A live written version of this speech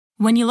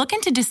When you look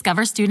into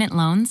Discover Student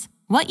Loans,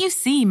 what you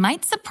see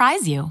might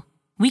surprise you.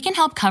 We can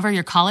help cover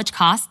your college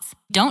costs,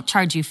 don't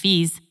charge you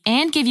fees,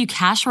 and give you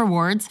cash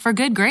rewards for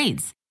good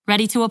grades.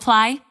 Ready to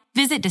apply?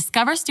 Visit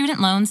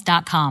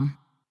discoverstudentloans.com.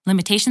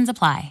 Limitations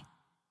apply.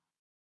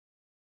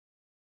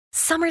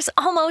 Summer's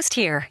almost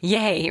here.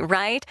 Yay,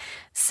 right?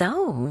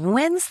 So,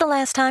 when's the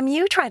last time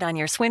you tried on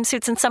your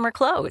swimsuits and summer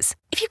clothes?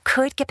 If you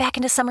could get back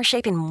into summer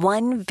shape in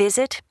one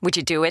visit, would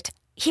you do it?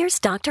 Here's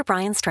Dr.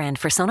 Brian Strand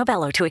for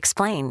Sonobello to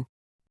explain.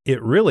 It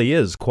really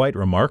is quite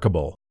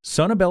remarkable.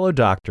 Sonobello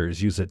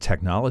doctors use a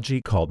technology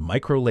called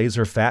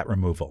microlaser fat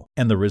removal,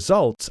 and the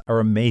results are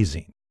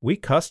amazing. We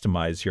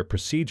customize your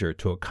procedure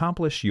to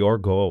accomplish your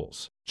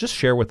goals. Just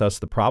share with us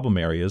the problem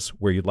areas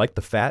where you'd like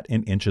the fat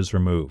in inches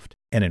removed.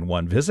 And in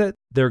one visit,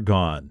 they're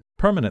gone,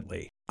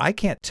 permanently. I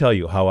can't tell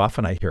you how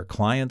often I hear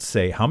clients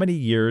say how many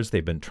years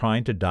they've been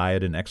trying to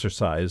diet and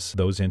exercise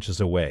those inches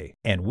away.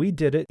 And we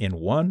did it in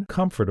one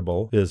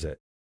comfortable visit.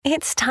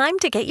 It's time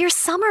to get your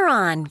summer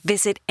on.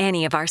 Visit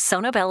any of our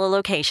Sonobello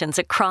locations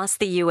across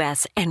the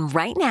U.S. and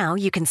right now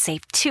you can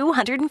save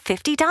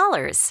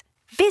 $250.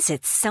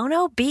 Visit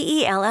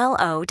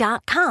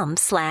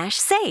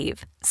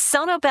sonobello.com/save.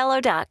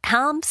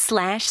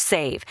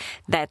 sonobello.com/save.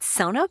 That's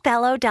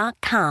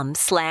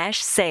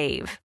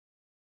sonobello.com/save.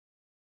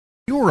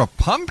 You're a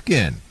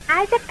pumpkin.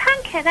 I was a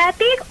pumpkin, a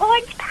big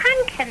orange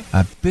pumpkin.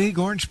 A big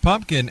orange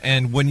pumpkin.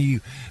 And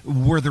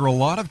were there a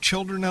lot of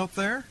children out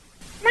there?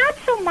 Not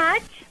so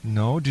much.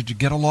 No? Did you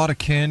get a lot of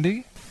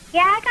candy?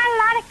 Yeah, I got a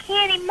lot of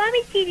candy.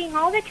 Mommy's eating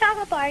all the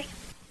chocolate bars.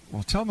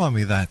 Well, tell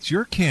Mommy that's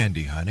your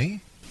candy, honey.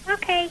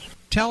 Okay.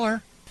 Tell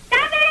her.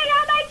 Stop eating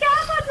all my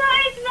chocolate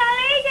bars,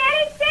 Mommy.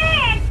 Daddy's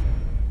sick.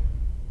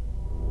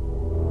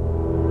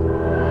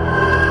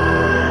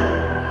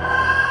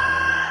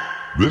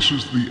 This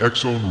is the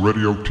X-Zone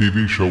Radio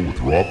TV show with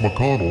Rob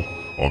McConnell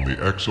on the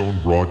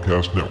X-Zone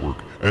Broadcast Network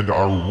and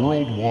our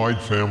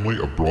worldwide family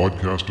of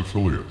broadcast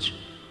affiliates.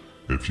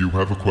 If you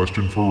have a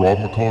question for Rob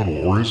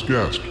McConnell or his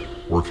guest,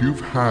 or if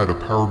you've had a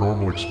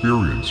paranormal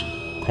experience,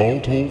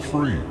 call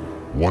toll-free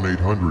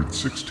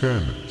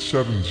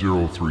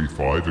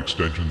 1-800-610-7035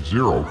 extension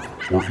 0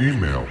 or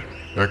email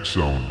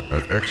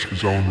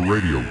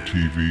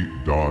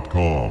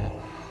xzone@xzoneradiotv.com.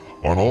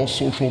 On all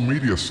social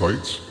media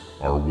sites,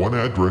 our one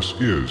address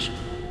is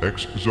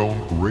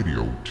X-Zone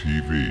Radio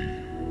TV.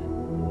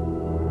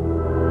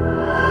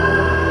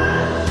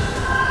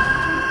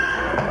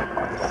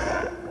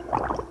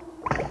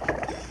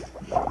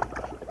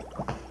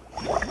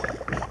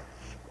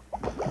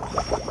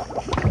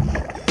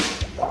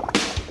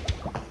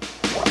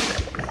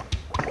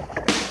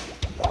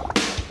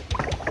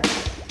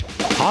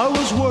 I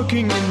was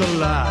working in the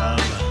lab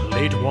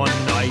late one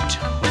night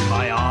when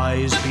my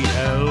eyes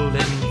beheld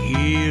an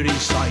eerie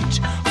sight.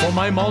 For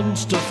my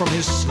monster from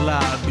his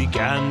slab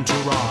began to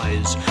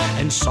rise,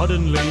 and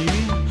suddenly,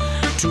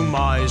 to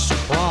my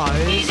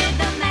surprise, he did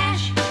the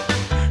mash.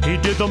 He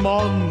did the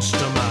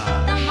monster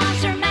mash. The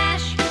monster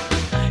mash.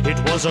 It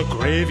was a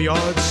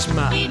graveyard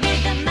smash. He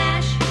did the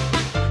mash.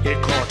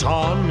 It caught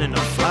on in a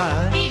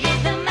flash. He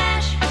did the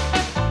mash.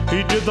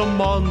 He did the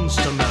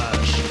monster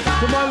mash.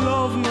 For my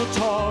love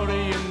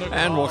Natari in the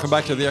And welcome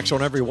back to the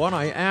X-Zone, everyone.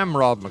 I am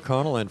Rob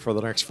McConnell, and for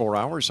the next 4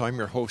 hours, I'm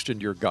your host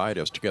and your guide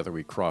as together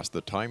we cross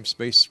the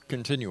time-space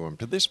continuum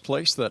to this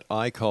place that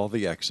I call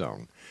the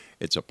X-Zone.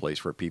 It's a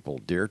place where people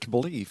dare to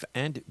believe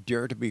and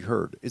dare to be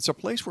heard. It's a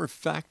place where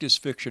fact is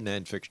fiction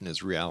and fiction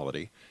is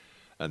reality.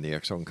 And the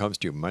X-Zone comes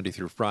to you Monday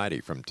through Friday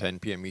from 10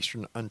 p.m.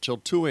 Eastern until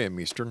 2 a.m.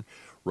 Eastern,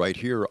 right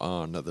here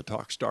on the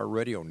Talkstar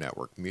Radio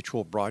Network,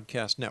 Mutual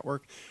Broadcast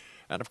Network,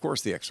 and, of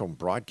course, the X-Zone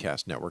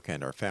Broadcast Network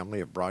and our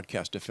family of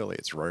broadcast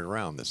affiliates right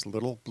around this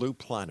little blue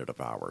planet of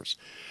ours.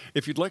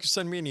 If you'd like to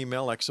send me an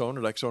email,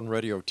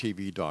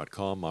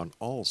 xzone@xzoneradiotv.com, on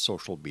all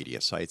social media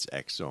sites,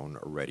 X-Zone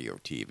Radio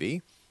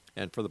TV.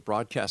 And for the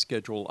broadcast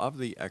schedule of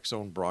the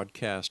X-Zone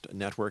Broadcast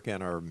Network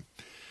and our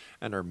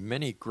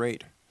many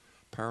great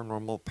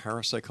paranormal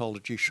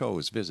parapsychology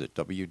shows, visit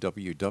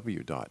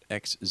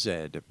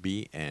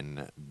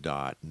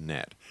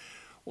www.xzbn.net.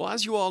 Well,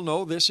 as you all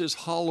know, this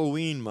is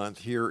Halloween month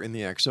here in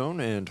the X-Zone,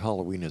 and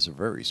Halloween is a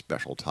very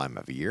special time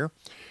of year.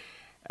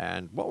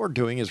 And what we're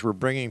doing is we're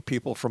bringing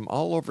people from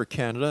all over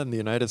Canada and the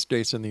United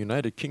States and the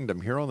United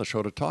Kingdom here on the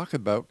show to talk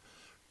about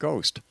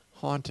ghost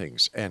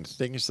hauntings and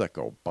things that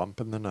go bump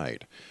in the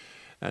night.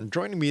 And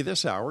joining me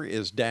this hour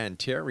is Dan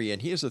Terry,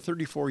 and he is a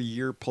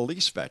 34-year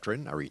police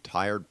veteran, a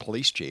retired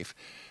police chief,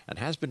 and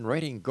has been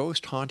writing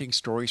ghost haunting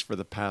stories for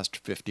the past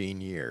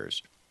 15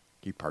 years.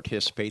 He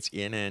participates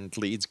in and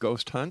leads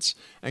ghost hunts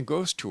and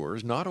ghost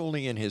tours not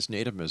only in his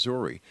native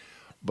Missouri,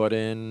 but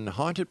in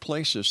haunted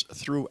places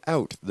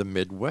throughout the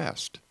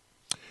Midwest.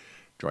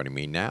 Joining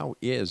me now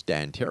is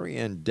Dan Terry.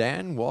 And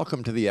Dan,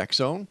 welcome to the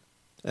X-Zone.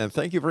 And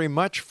thank you very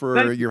much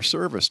for your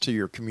service to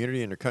your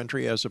community and your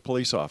country as a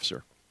police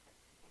officer.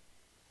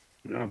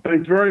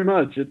 Thanks very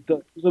much. It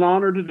was an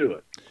honor to do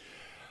it.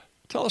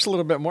 Tell us a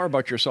little bit more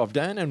about yourself,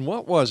 Dan, and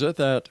what was it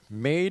that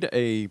made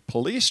a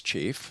police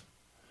chief,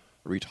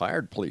 a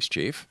retired police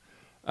chief,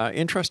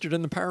 interested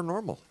in the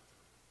paranormal?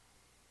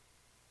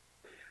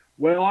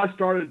 Well, I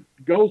started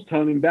ghost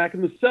hunting back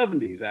in the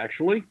 70s,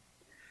 actually.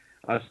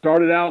 I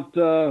started out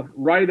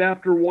right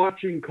after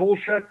watching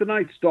Kolchak the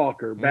Night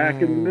Stalker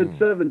back in the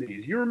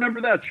mid-70s. You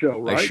remember that show,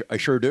 right? I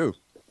sure do.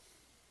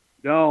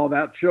 Oh,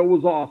 that show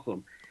was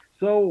awesome.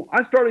 So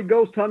I started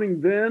ghost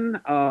hunting then.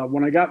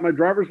 When I got my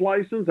driver's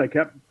license, I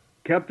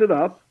kept it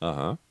up.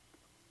 Uh-huh.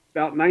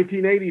 About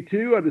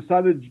 1982, I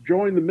decided to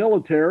join the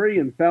military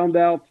and found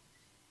out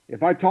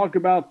if I talk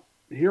about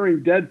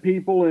hearing dead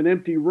people in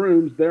empty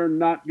rooms, they're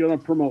not going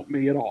to promote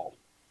me at all.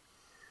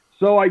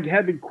 So I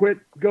had to quit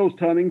ghost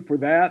hunting for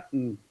that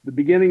and the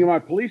beginning of my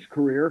police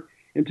career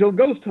until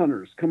Ghost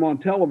Hunters come on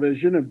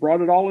television and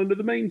brought it all into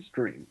the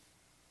mainstream.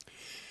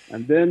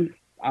 And then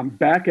I'm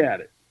back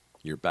at it.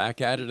 You're back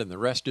at it, and the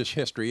rest is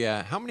history.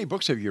 How many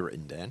books have you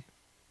written, Dan?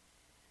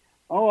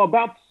 Oh,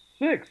 about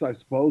 6, I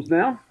suppose,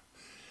 now.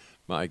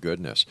 My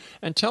goodness.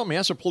 And tell me,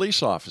 as a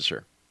police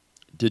officer,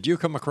 did you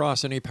come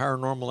across any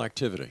paranormal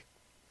activity?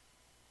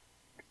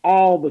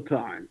 All the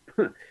time.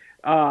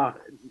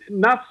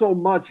 Not so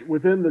much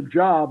within the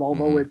job,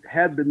 although it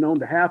had been known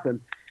to happen.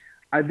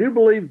 I do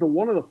believe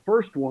one of the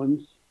first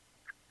ones,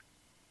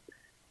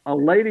 a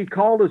lady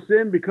called us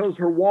in because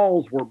her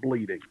walls were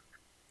bleeding.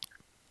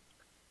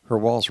 Her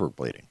walls were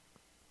bleeding?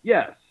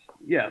 Yes.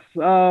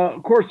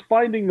 Of course,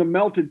 finding the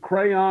melted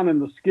crayon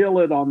and the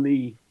skillet on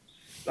the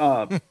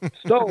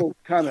stove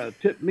kind of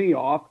tipped me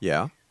off.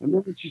 Yeah. And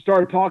then when she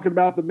started talking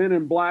about the men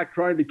in black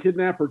trying to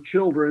kidnap her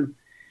children,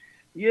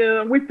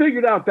 yeah, we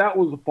figured out that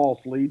was a false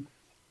lead.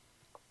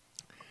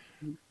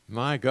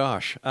 My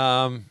gosh.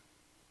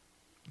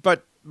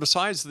 But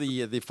besides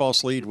the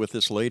false lead with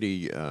this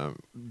lady,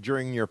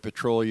 during your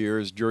patrol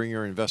years, during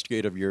your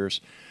investigative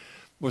years,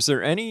 was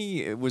there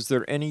any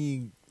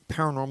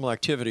paranormal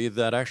activity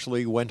that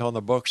actually went on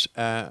the books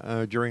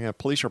during a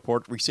police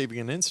report receiving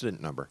an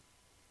incident number?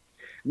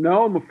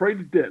 No, I'm afraid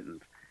it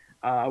didn't.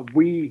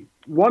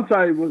 Once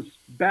I was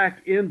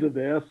back into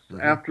this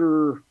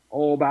after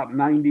about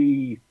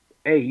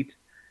 98,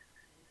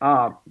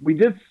 we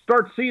did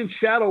start seeing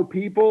shadow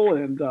people,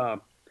 and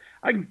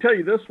I can tell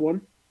you this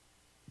one.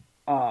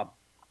 I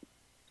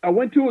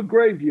went to a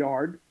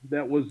graveyard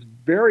that was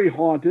very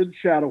haunted,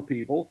 shadow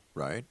people.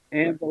 Right.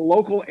 And the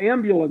local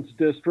ambulance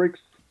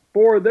districts,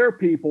 4 of their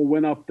people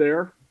went up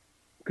there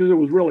because it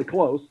was really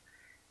close,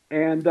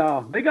 and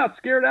they got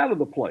scared out of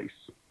the place.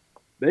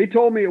 They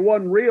told me it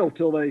wasn't real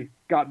till they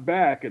got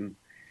back, and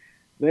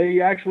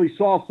they actually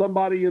saw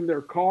somebody in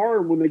their car,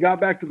 and when they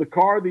got back to the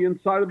car, the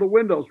inside of the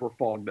windows were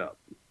fogged up.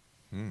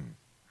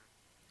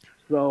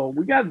 So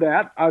we got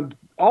that. I've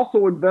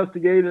also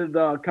investigated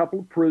a couple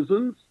of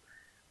prisons,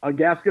 a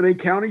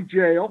Gasconade County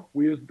Jail.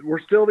 We're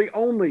still the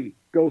only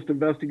ghost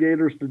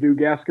investigators to do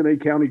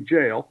Gasconade County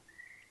Jail.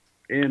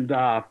 And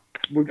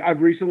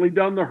I've recently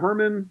done the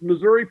Herman,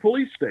 Missouri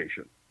Police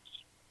Station.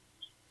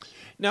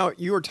 Now,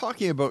 you were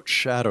talking about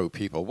shadow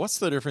people. What's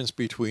the difference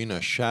between a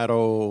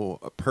shadow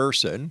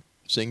person,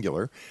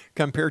 singular,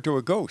 compared to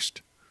a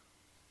ghost?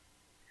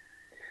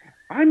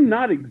 I'm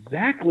not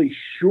exactly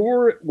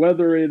sure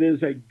whether it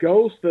is a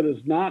ghost that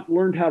has not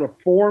learned how to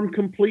form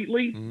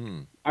completely.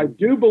 I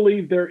do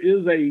believe there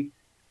is a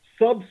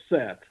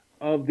subset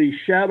of the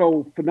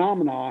shadow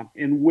phenomenon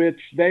in which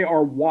they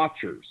are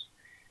watchers.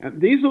 And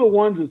these are the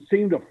ones that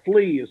seem to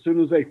flee as soon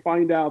as they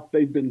find out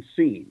they've been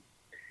seen.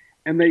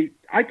 And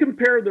I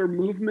compare their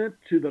movement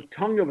to the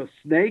tongue of a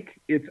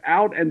snake. It's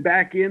out and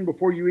back in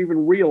before you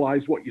even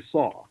realize what you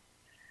saw.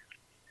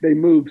 They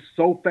move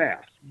so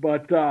fast.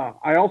 But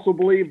I also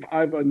believe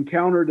I've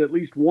encountered at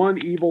least one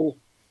evil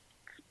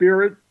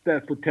spirit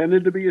that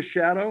pretended to be a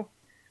shadow,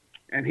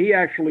 and he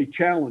actually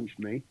challenged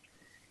me.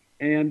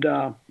 And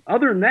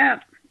other than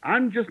that,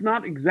 I'm just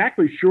not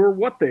exactly sure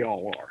what they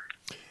all are.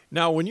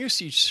 Now, when you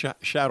see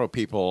shadow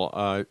people,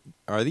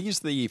 are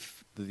these the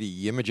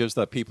images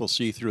that people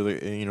see through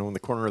in the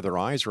corner of their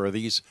eyes, or are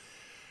these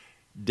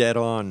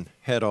dead-on,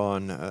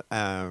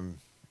 head-on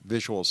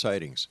visual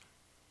sightings?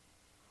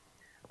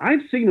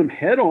 I've seen them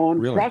head-on,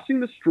 Really? crossing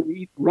the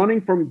street,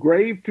 running from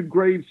grave to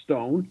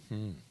gravestone,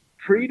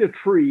 tree to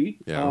tree.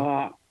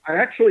 Yeah. I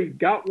actually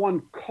got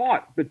one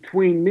caught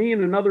between me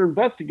and another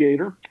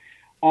investigator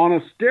on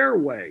a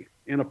stairway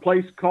in a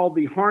place called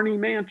the Harney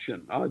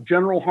Mansion,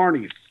 General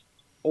Harney's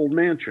old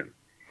mansion.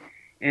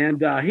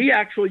 And he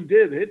actually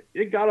did it.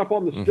 It got up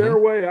on the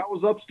stairway. I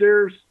was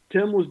upstairs.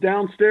 Tim was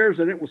downstairs,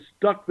 and it was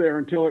stuck there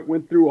until it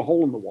went through a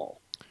hole in the wall.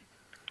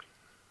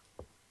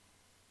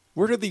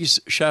 Where do these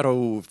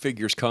shadow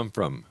figures come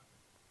from?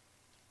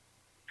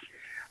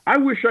 I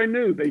wish I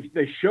knew.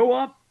 They show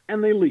up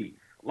and they leave.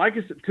 Like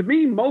I said, to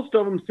me, most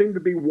of them seem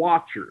to be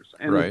watchers.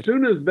 And Right. as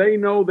soon as they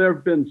know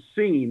they've been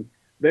seen,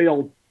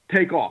 they'll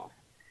take off.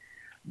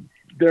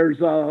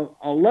 There's a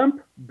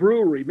Lemp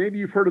Brewery. Maybe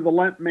you've heard of the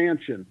Lemp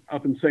Mansion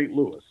up in St.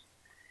 Louis.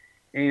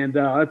 And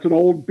it's an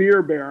old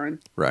beer baron.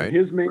 Right.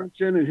 His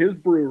mansion and his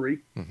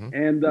brewery.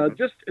 And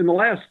just in the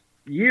last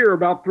year,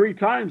 about 3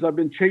 times, I've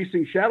been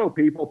chasing shadow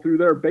people through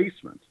their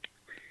basement.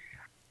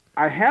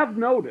 I have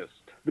noticed,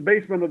 the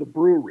basement of the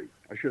brewery,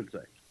 I should say.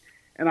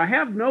 And I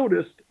have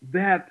noticed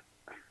that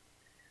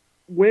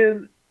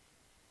when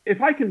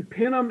if I can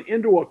pin them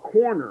into a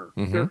corner,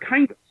 Mm-hmm. they're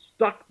kind of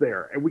stuck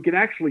there, and we can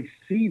actually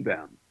see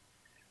them.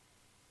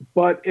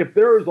 But if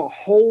there is a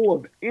hole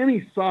of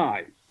any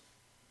size,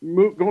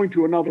 going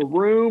to another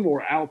room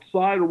or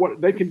outside or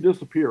what, they can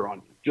disappear on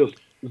you. Just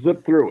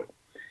zip through it.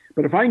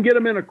 But if I can get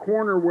them in a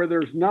corner where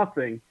there's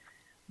nothing,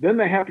 then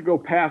they have to go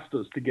past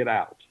us to get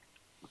out.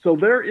 So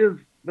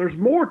there's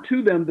more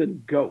to them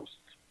than ghosts.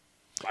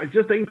 I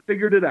just ain't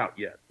figured it out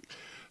yet.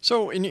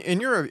 So,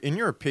 in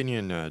your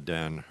opinion,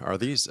 Dan, are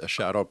these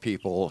shadow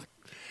people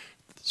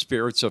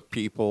spirits of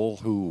people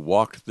who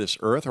walked this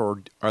earth,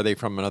 or are they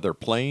from another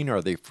plane?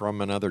 Are they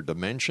from another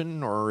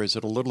dimension, or is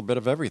it a little bit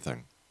of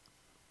everything?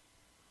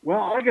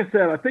 Well, like I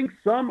said, I think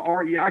some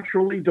are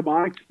actually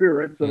demonic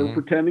spirits that are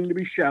pretending to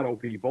be shadow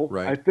people.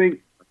 Right. I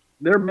think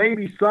there may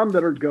be some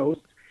that are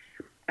ghosts,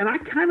 and I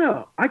kind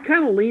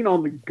of lean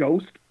on the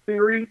ghost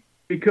theory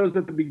because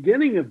at the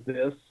beginning of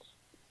this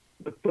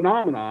the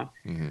phenomenon,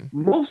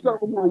 most of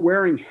them were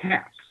wearing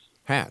hats.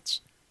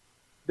 Hats.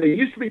 They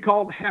used to be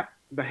called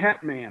the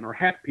Hat Man or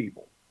Hat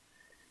People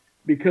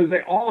because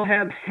they all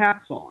had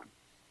hats on.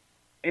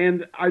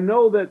 And I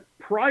know that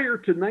prior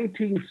to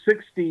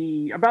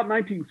 1960, about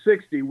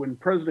 1960, when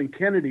President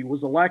Kennedy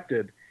was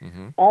elected,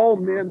 all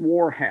men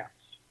wore hats.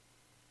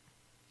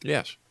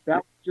 Yes.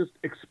 That was just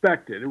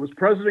expected. It was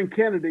President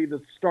Kennedy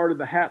that started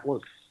the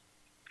hatless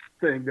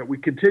thing that we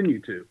continue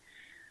to.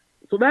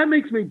 So that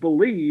makes me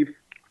believe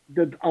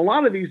that a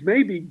lot of these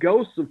may be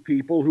ghosts of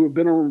people who have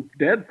been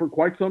dead for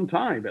quite some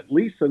time, at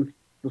least since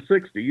the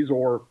 60s,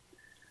 or,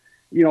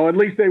 at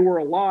least they were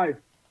alive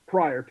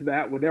prior to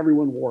that when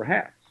everyone wore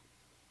hats.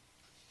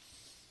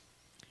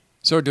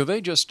 So do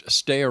they just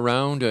stay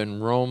around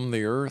and roam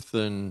the earth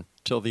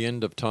until the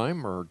end of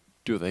time, or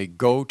do they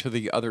go to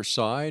the other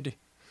side?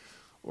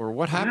 Or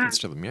what happens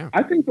to them? Yeah.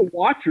 I think the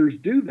Watchers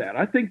do that.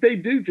 I think they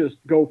do just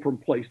go from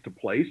place to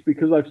place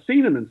because I've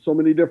seen them in so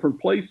many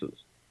different places.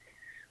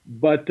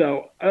 But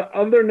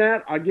other than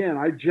that, again,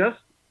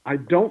 I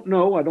don't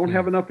know. I don't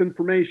have enough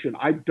information.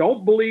 I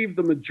don't believe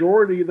the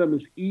majority of them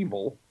is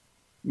evil.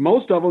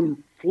 Most of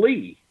them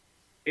flee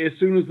as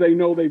soon as they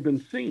know they've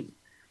been seen.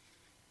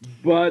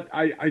 But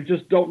I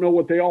just don't know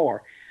what they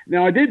are.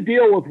 Now, I did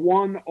deal with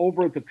one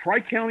over at the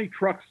Tri-County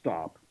Truck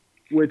Stop,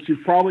 which is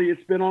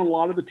it's been on a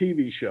lot of the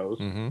TV shows.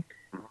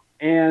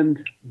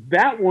 And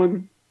that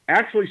one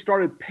actually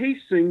started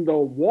pacing the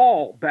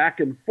wall back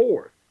and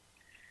forth.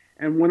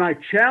 And when I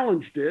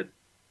challenged it,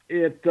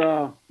 it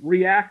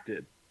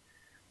reacted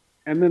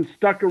and then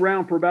stuck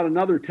around for about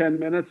another 10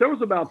 minutes. There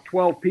was about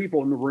 12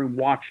 people in the room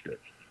watched it.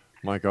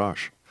 My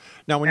gosh.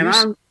 Now,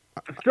 I'm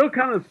still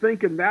kind of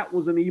thinking that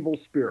was an evil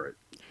spirit.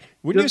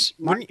 When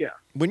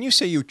you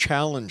say you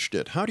challenged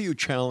it, how do you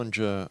challenge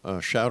a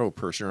shadow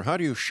person, or how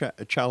do you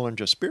challenge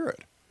a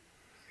spirit?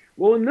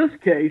 Well, in this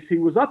case, he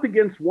was up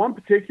against one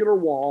particular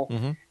wall,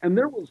 and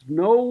there was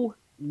no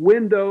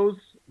windows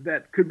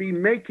that could be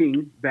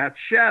making that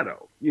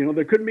shadow.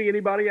 There couldn't be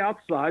anybody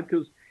outside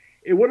because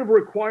it would have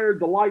required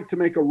the light to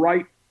make a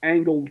right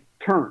angled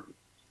turn.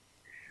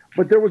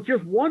 But there was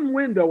just one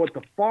window at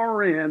the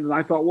far end, and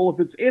I thought, well, if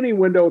it's any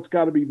window, it's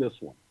got to be this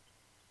one.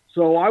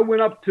 So I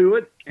went up to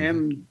it,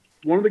 and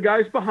one of the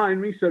guys behind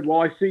me said,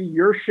 well, I see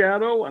your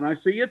shadow, and I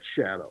see its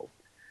shadow.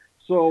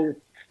 So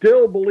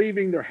still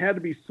believing there had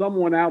to be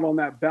someone out on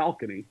that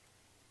balcony,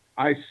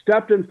 I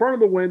stepped in front of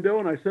the window,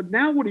 and I said,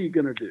 now what are you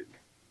going to do?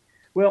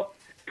 Well,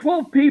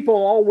 12 people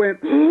all went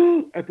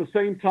at the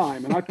same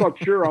time, and I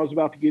thought, sure, I was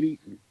about to get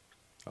eaten.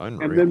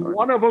 Unreal. And then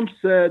one of them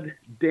said,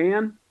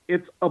 Dan,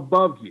 it's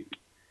above you.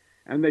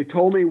 And they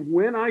told me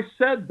when I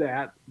said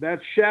that, that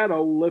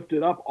shadow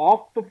lifted up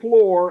off the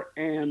floor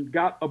and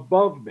got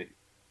above me.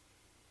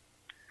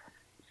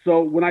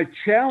 So when I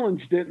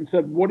challenged it and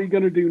said, what are you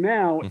going to do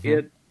now?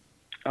 It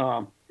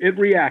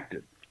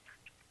reacted.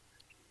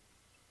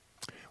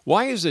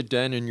 Why is it,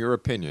 Dan, in your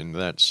opinion,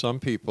 that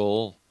some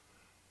people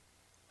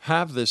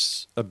have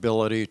this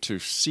ability to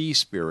see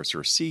spirits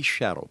or see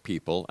shadow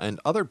people, and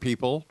other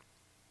people,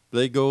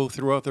 they go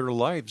throughout their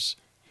lives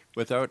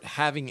without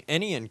having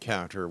any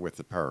encounter with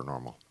the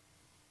paranormal?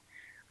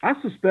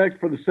 I suspect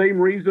for the same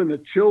reason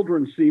that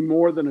children see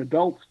more than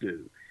adults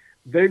do.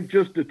 They've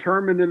just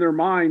determined in their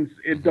minds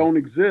it don't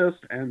exist,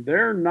 and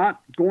they're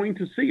not going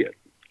to see it.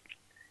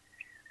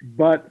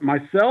 But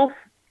myself,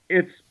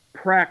 it's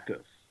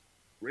practice.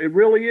 It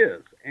really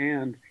is.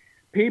 And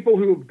people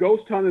who have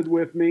ghost hunted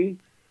with me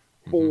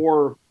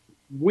for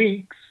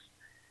weeks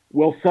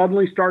will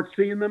suddenly start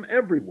seeing them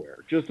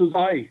everywhere, just as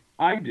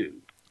I do.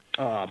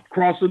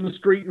 Crossing the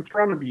street in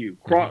front of you,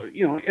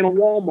 in a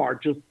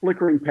Walmart, just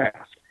flickering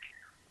past.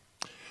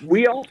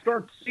 We all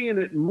start seeing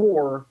it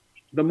more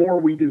the more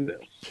we do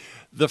this.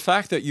 The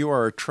fact that you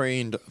are a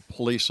trained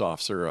police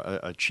officer,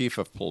 a chief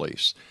of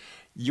police,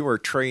 you are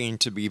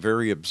trained to be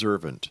very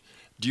observant.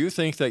 Do you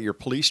think that your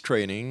police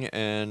training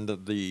and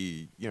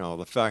the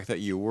fact that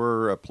you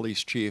were a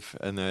police chief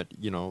and that,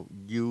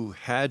 you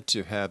had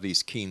to have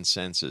these keen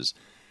senses,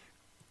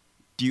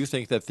 do you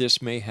think that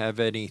this may have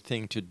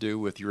anything to do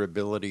with your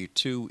ability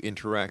to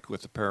interact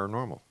with the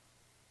paranormal?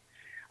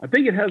 I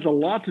think it has a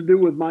lot to do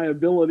with my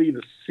ability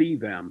to see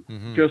them,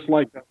 just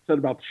like I said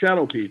about the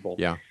shadow people.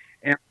 Yeah.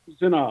 And it was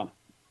in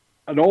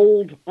an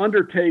old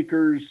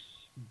undertaker's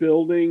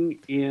building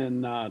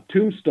in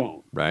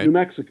Tombstone, Right. New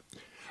Mexico.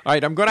 All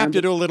right, I'm going to have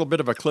to do a little bit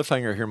of a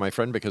cliffhanger here, my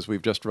friend, because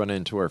we've just run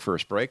into our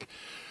first break.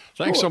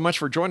 Thanks so much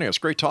for joining us.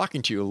 Great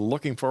talking to you.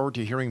 Looking forward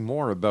to hearing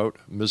more about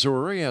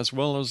Missouri as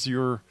well as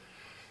your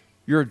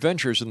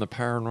adventures in the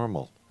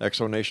paranormal.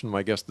 Exonation,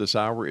 my guest this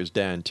hour is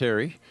Dan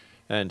Terry,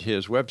 and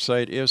his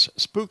website is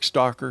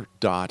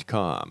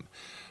SpookStalker.com.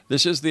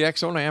 This is the X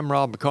Zone. I am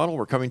Rob McConnell.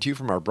 We're coming to you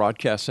from our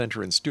broadcast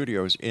center and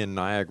studios in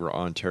Niagara,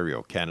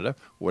 Ontario, Canada.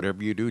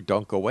 Whatever you do,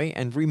 don't go away.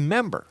 And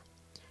remember,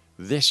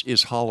 this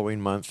is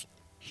Halloween month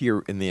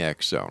here in the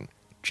X Zone.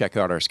 Check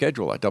out our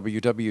schedule at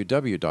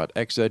www.xzbn.net.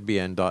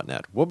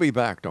 We'll be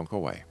back. Don't go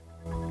away.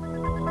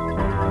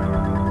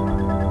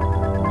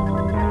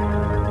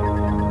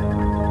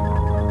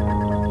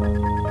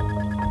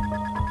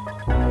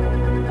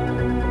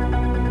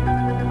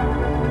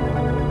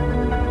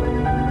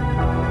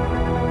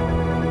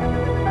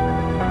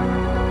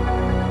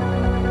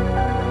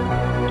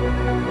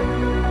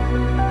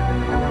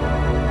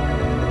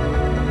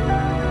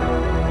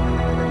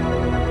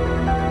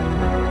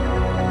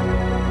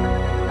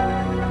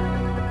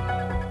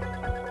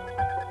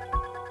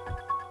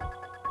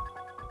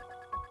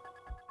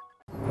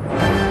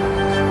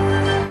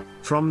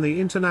 From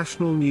the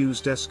international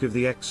news desk of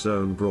the X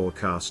Zone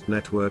Broadcast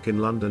Network in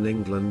London,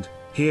 England,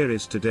 here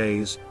is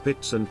today's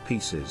Bits and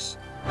Pieces.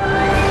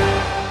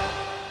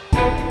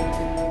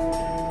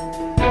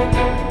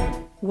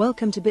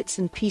 Welcome to Bits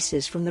and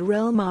Pieces from the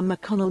Relmar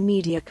McConnell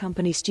Media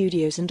Company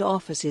studios and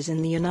offices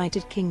in the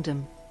United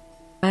Kingdom.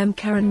 I am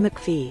Karen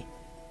McPhee.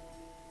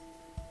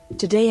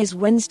 Today is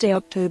Wednesday,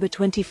 October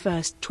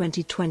 21st,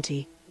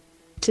 2020.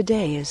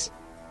 Today is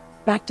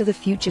Back to the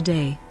Future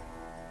Day,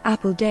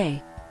 Apple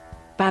Day,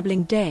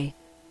 Babbling Day,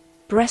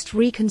 Breast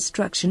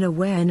Reconstruction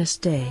Awareness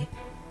Day,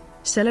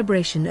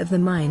 Celebration of the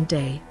Mind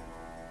Day,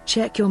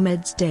 Check Your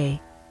Meds Day,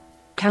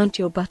 Count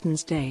Your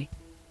Buttons Day,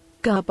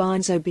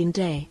 Garbanzo Bean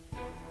Day,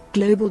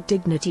 Global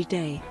Dignity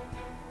Day,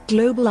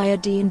 Global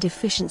Iodine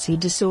Deficiency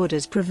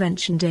Disorders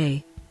Prevention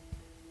Day.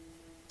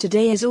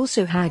 Today is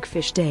also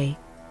Hagfish Day.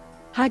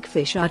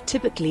 Hagfish are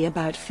typically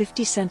about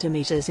 50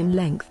 centimeters in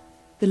length.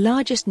 The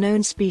largest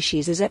known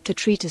species is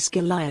Eptotretus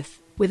goliath,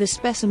 with a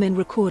specimen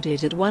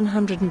recorded at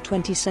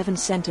 127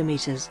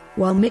 centimeters,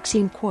 while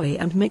Myxine koi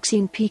and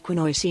Myxine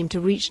pequenoi seem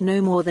to reach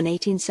no more than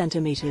 18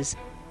 centimeters.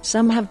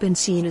 Some have been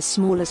seen as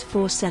small as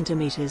 4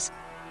 centimeters.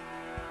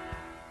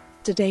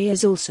 Today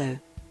is also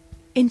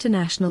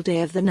International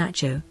Day of the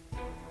Nacho,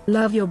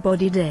 Love Your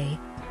Body Day,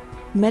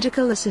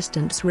 Medical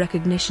Assistants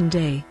Recognition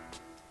Day,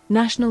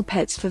 National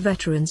Pets for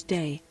Veterans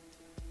Day,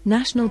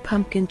 National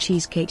Pumpkin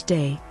Cheesecake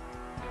Day,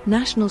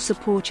 National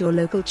Support Your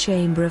Local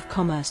Chamber of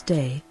Commerce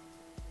Day,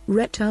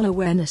 Reptile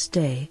Awareness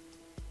Day,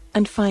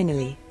 and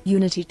finally,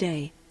 Unity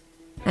Day.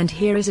 And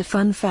here is a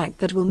fun fact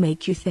that will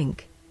make you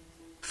think.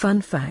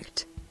 Fun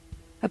fact: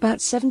 about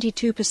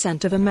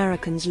 72% of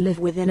Americans live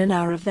within an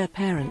hour of their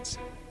parents.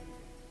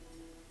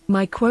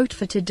 My quote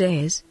for today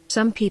is,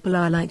 "Some people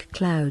are like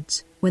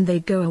clouds, when they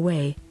go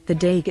away, the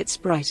day gets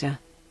brighter."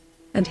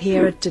 And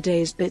here are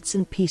today's bits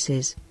and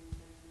pieces.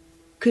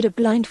 Could a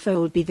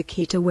blindfold be the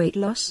key to weight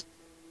loss?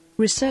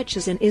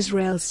 Researchers in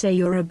Israel say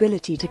your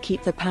ability to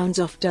keep the pounds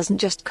off doesn't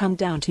just come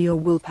down to your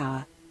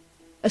willpower.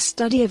 A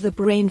study of the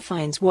brain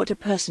finds what a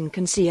person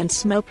can see and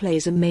smell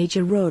plays a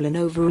major role in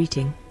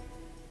overeating.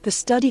 The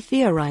study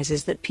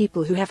theorizes that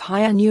people who have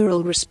higher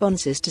neural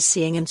responses to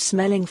seeing and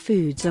smelling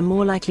foods are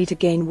more likely to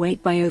gain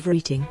weight by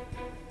overeating.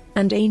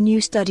 And a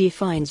new study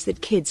finds that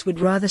kids would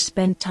rather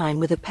spend time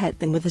with a pet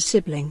than with a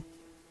sibling.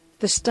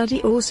 The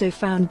study also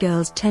found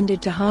girls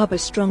tended to harbor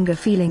stronger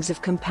feelings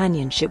of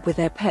companionship with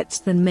their pets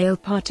than male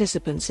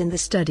participants in the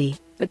study,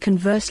 but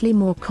conversely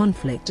more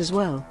conflict as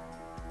well.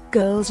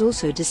 Girls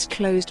also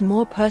disclosed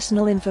more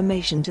personal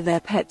information to their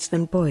pets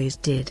than boys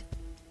did.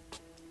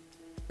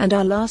 And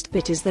our last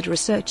bit is that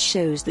research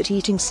shows that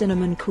eating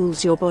cinnamon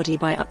cools your body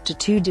by up to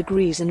 2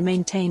 degrees and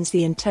maintains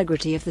the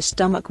integrity of the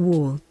stomach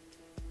wall.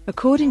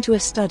 According to a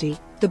study,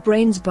 the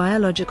brain's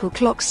biological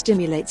clock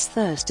stimulates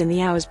thirst in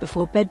the hours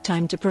before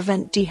bedtime to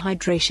prevent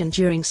dehydration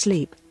during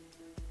sleep.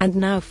 And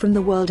now from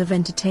the world of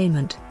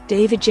entertainment,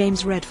 David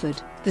James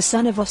Redford, the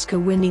son of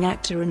Oscar-winning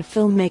actor and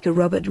filmmaker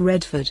Robert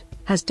Redford,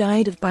 has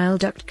died of bile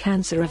duct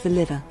cancer of the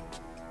liver.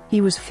 He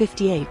was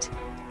 58.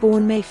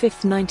 Born May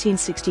 5,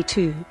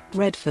 1962,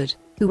 Redford,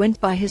 who went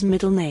by his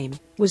middle name,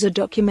 was a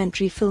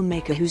documentary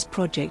filmmaker whose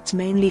projects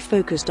mainly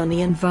focused on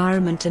the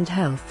environment and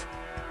health.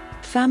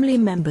 Family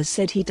members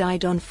said he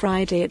died on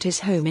Friday at his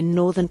home in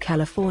Northern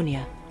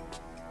California.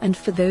 And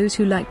for those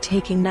who like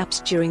taking naps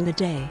during the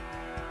day,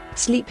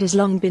 sleep has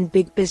long been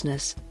big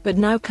business, but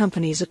now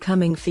companies are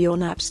coming for your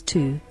naps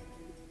too.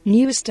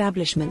 New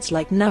establishments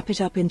like Nap It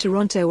Up in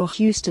Toronto or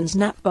Houston's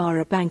Nap Bar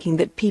are banking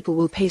that people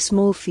will pay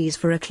small fees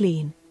for a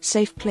clean,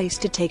 safe place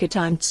to take a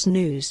timed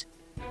snooze.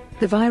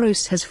 The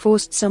virus has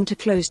forced some to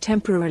close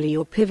temporarily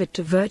or pivot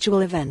to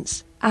virtual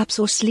events, apps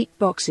or sleep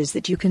boxes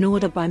that you can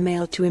order by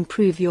mail to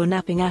improve your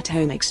napping at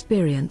home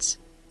experience.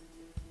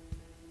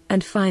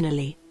 And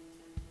finally,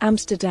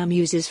 Amsterdam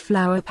uses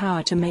flower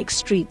power to make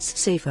streets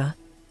safer.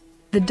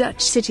 The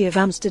Dutch city of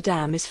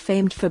Amsterdam is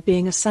famed for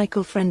being a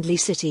cycle-friendly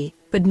city,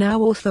 but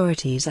now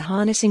authorities are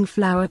harnessing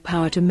flower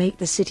power to make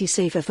the city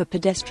safer for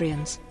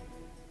pedestrians.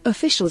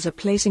 Officials are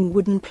placing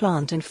wooden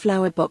plant and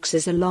flower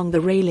boxes along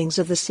the railings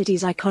of the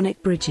city's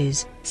iconic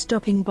bridges,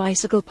 stopping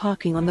bicycle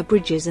parking on the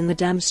bridges in the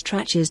Dam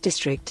Stratches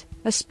district,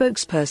 a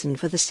spokesperson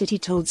for the city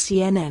told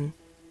CNN.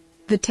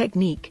 The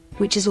technique,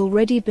 which has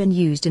already been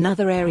used in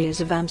other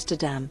areas of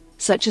Amsterdam,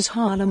 such as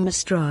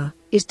Haarlemmerstraat,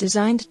 is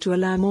designed to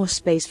allow more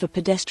space for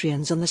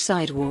pedestrians on the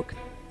sidewalk.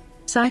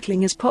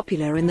 Cycling is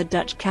popular in the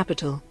Dutch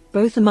capital,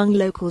 both among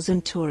locals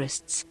and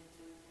tourists.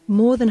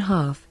 More than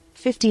half,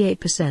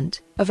 58%,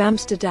 of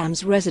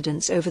Amsterdam's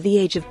residents over the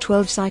age of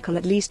 12 cycle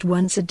at least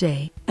once a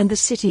day, and the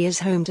city is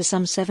home to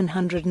some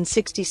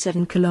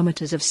 767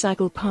 kilometers of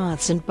cycle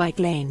paths and bike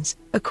lanes,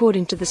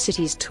 according to the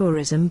city's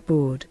tourism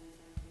board.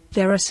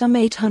 There are some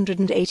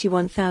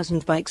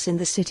 881,000 bikes in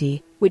the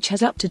city, which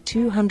has up to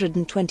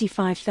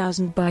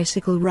 225,000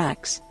 bicycle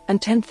racks,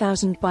 and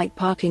 10,000 bike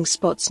parking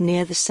spots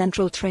near the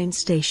central train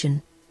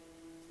station.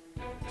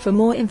 For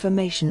more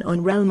information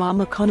on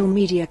Relmar McConnell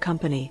Media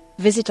Company,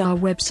 visit our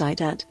website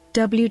at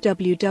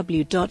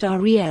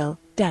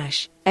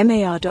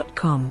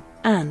www.rel-mar.com,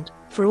 and,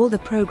 for all the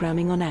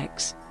programming on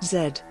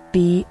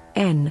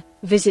XZBN,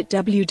 visit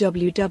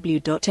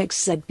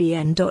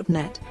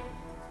www.xzbn.net.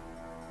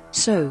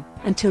 So,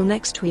 until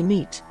next we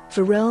meet,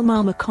 for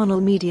Relmar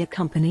McConnell Media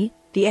Company,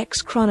 the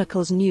X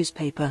Chronicles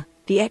newspaper,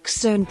 the X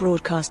Zone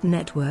Broadcast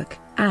Network,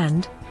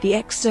 and the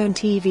X Zone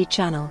TV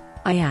channel,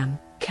 I am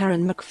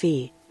Karen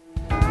McPhee.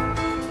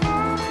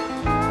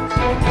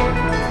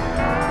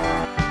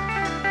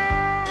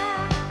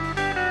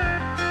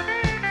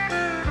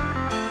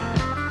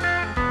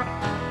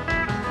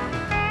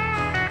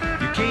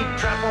 You can't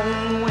trap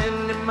on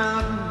Windy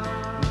Mountain,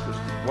 because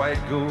the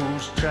white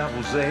ghost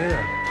travels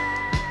there.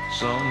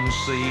 Some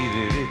say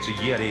that it's a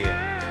Yeti,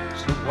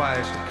 Snow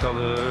White's the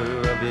color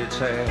of its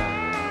hair.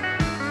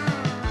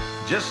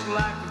 Just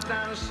like the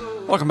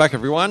dinosaur. Welcome back,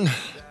 everyone.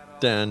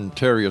 Dan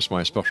Terry is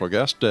my special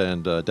guest,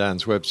 and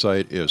Dan's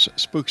website is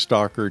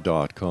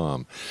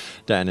SpookStalker.com.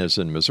 Dan is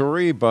in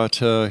Missouri, but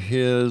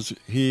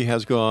he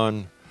has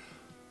gone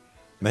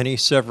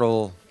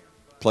several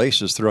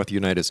places throughout the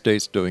United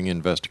States doing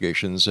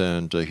investigations,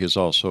 and he's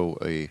also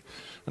an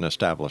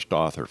established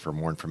author. For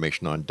more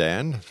information on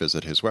Dan,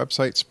 visit his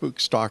website,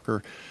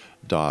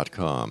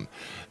 SpookStalker.com.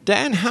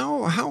 Dan,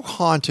 how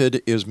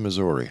haunted is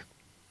Missouri?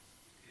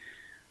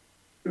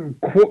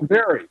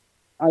 Very.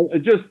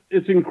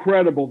 It's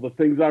incredible the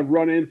things I've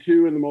run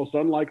into in the most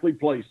unlikely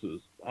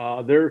places.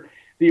 The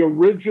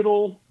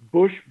original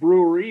Bush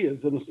Brewery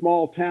is in a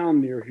small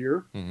town near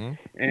here,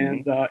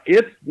 and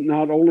it's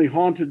not only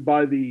haunted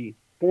by the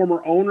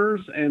former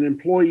owners and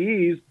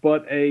employees,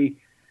 but a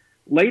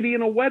lady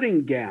in a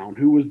wedding gown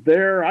who was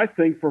there, I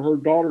think, for her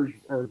daughter's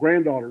or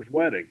granddaughter's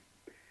wedding.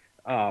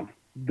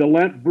 The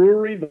Lent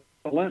Brewery, the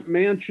Lent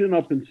Mansion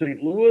up in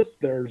St. Louis.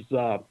 There's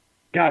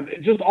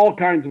just all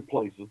kinds of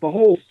places. The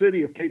whole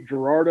city of Cape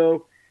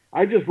Girardeau.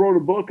 I just wrote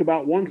a book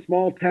about one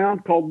small town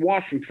called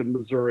Washington,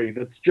 Missouri,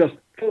 that's just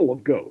full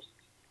of ghosts.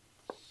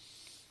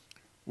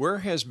 Where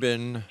has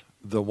been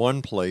the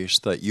one place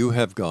that you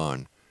have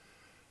gone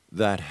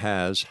that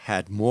has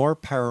had more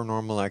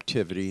paranormal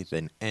activity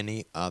than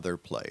any other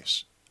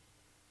place?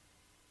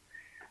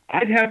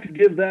 I'd have to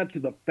give that to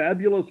the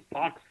fabulous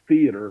Fox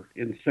Theater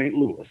in St.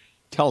 Louis.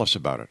 Tell us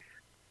about it.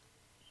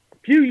 A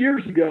few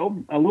years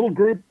ago, a little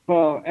group,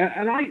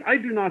 and I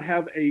do not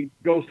have a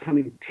ghost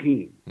hunting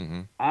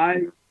team.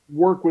 I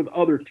work with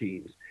other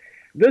teams.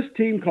 This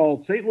team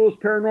called St. Louis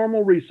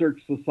Paranormal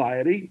Research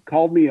Society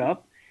called me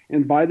up,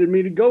 invited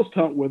me to ghost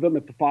hunt with them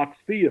at the Fox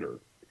Theater.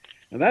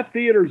 Now, that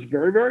theater is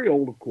very, very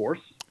old, of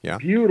course. Yeah.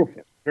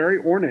 Beautiful, very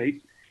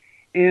ornate.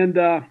 And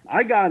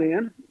I got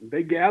in.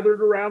 They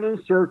gathered around in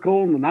a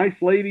circle, and the nice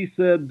lady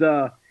said,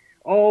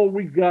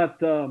 we've got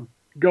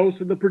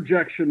ghosts in the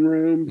projection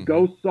room,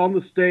 ghosts on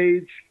the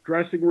stage,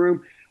 dressing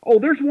room. Oh,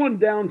 there's one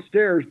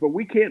downstairs, but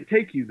we can't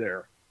take you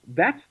there.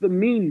 That's the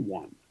mean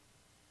one.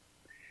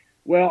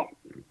 Well,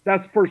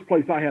 that's the first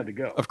place I had to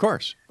go. Of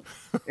course.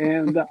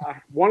 And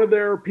one of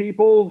their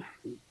people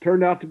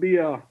turned out to be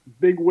a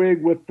big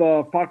wig with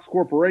Fox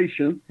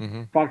Corporation,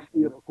 Fox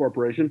Theater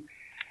Corporation.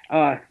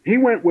 He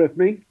went with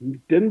me,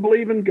 didn't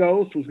believe in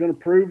ghosts, was going to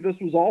prove this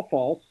was all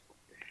false.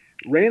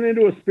 Ran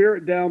into a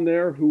spirit down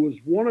there who was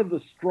one of the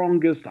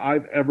strongest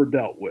I've ever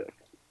dealt with.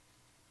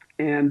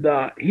 And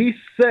he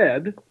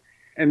said,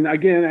 and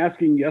again,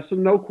 asking yes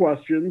and no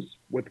questions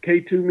with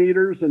K2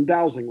 meters and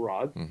dowsing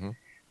rods,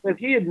 that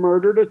he had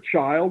murdered a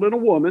child and a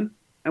woman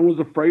and was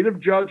afraid of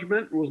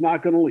judgment and was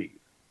not going to leave.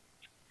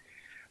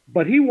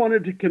 But he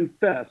wanted to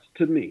confess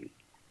to me.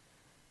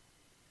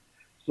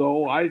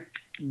 So I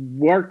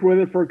worked with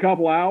it for a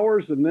couple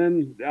hours, and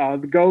then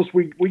the ghost,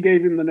 we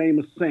gave him the name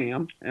of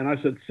Sam. And I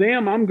said,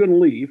 Sam, I'm going to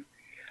leave.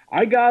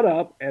 I got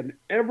up, and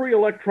every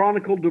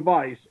electronical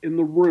device in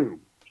the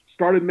room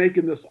started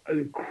making this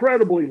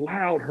incredibly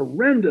loud,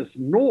 horrendous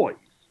noise.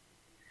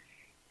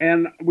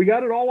 And we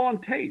got it all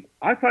on tape.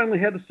 I finally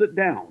had to sit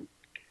down.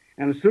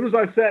 And as soon as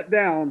I sat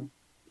down,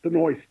 the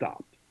noise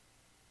stopped.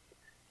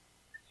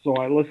 So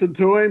I listened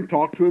to him,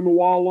 talked to him a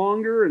while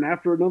longer, and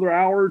after another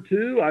hour or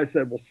two, I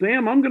said, well,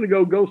 Sam, I'm going to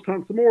go ghost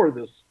hunt some more of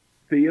this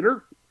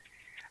theater.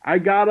 I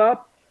got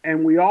up,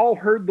 and we all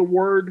heard the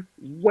word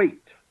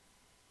wait.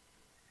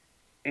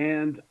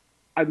 And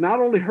I not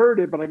only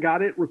heard it, but I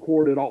got it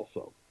recorded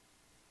also.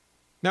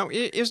 Now,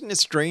 isn't it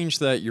strange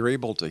that you're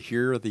able to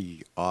hear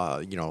the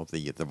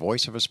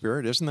voice of a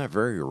spirit? Isn't that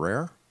very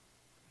rare?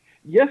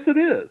 Yes, it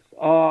is.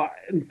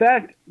 In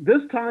fact,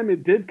 this time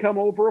it did come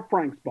over a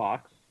Frank's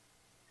box,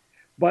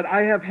 but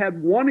I have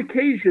had one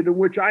occasion in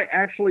which I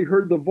actually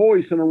heard the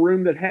voice in a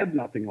room that had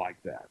nothing like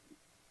that.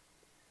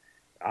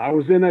 I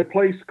was in a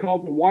place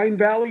called the Wine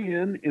Valley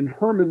Inn in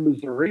Herman,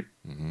 Missouri,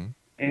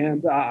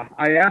 and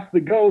I asked the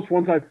ghost,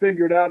 once I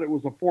figured out it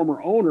was a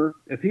former owner,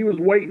 if he was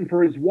waiting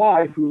for his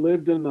wife, who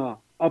lived in the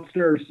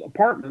upstairs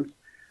apartments,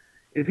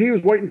 if he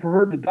was waiting for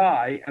her to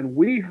die, and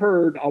we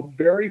heard a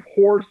very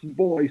hoarse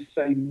voice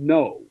say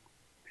no.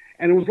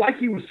 And it was like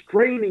he was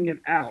straining it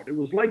out. It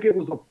was like it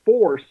was a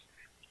force,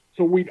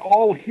 so we'd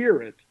all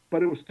hear it,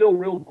 but it was still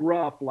real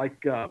gruff,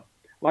 like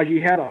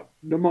he had a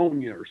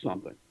pneumonia or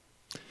something.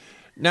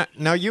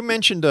 Now you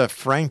mentioned a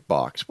Frank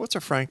box. What's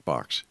a Frank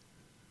box?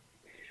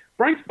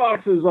 Frank's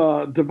box is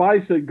a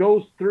device that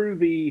goes through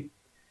the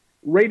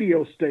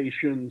radio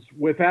stations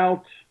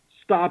without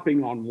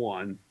stopping on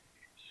one.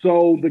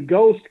 So the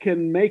ghost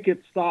can make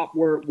it stop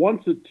where it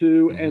wants it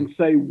to and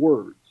say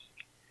words.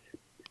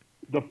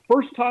 The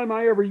first time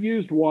I ever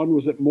used one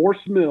was at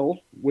Morse Mill,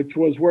 which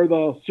was where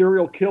the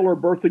serial killer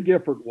Bertha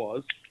Gifford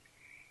was.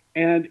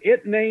 And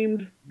it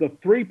named the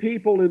 3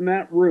 people in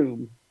that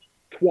room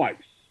twice,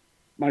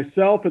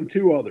 myself and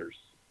 2 others.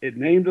 It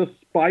named us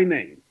by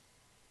name.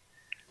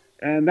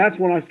 And that's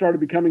when I started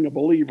becoming a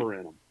believer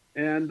in them.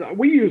 And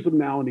we use them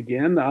now and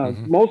again.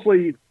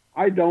 Mostly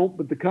I don't,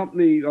 but the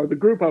company or the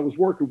group I was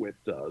working with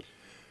does.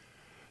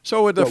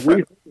 So would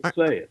we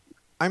say it.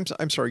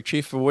 I'm sorry,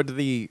 Chief. Would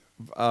the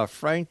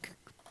Frank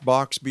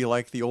box be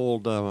like the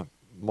old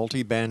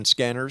multi-band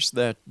scanners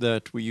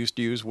that we used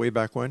to use way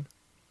back when?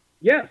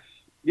 Yes.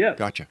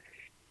 Gotcha.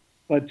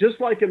 But just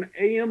like an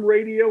AM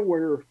radio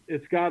where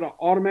it's got an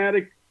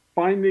automatic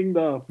finding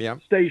the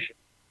station,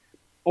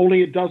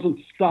 only it doesn't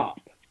stop.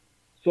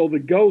 So the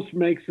ghost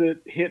makes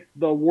it hit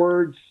the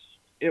words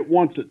it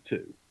wants it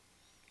to.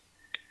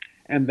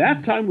 And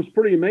that time was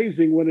pretty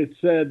amazing when it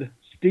said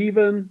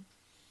Stephen,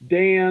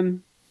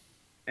 Dan,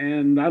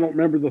 and I don't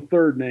remember the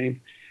third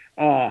name.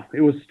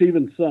 It was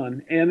Stephen's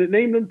son, and it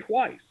named him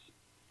twice.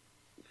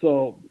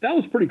 So that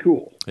was pretty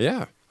cool.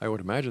 Yeah, I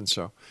would imagine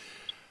so.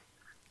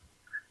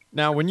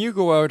 Now, when you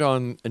go out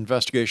on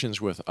investigations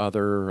with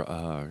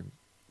other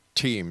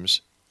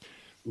teams,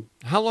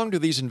 how long do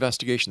these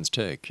investigations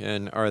take?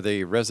 And are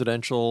they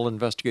residential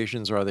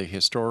investigations, or are they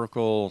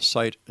historical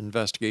site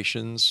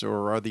investigations,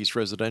 or are these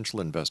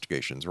residential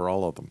investigations, or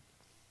all of them?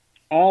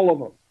 All of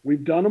them.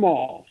 We've done them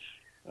all.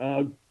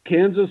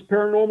 Kansas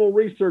Paranormal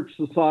Research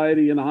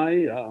Society and I,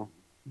 a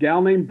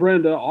gal named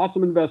Brenda,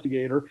 awesome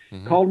investigator,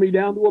 called me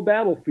down to a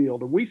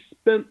battlefield, and we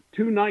spent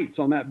 2 nights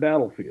on that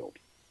battlefield.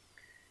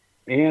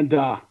 And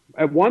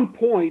at one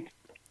point,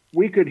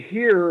 we could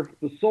hear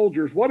the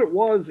soldiers. What it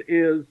was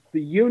is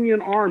the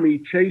Union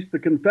Army chased the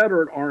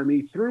Confederate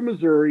Army through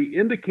Missouri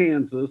into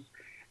Kansas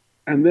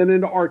and then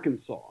into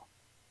Arkansas.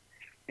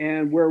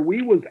 And where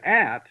we was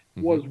at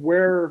was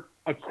where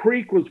a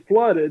creek was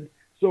flooded,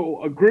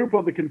 so a group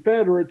of the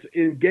Confederates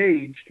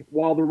engaged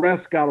while the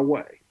rest got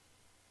away.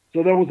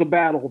 So there was a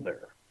battle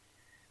there.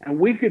 And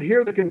we could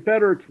hear the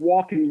Confederates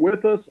walking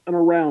with us and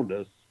around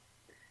us.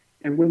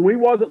 And when we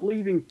wasn't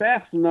leaving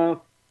fast enough,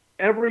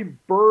 every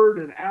bird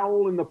and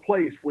owl in the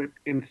place went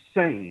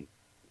insane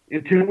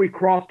until we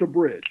crossed a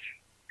bridge.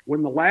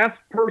 When the last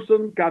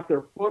person got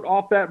their foot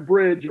off that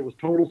bridge, it was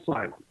total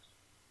silence.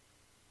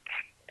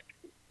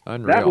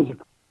 Unreal.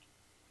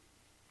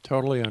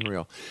 Totally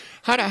unreal.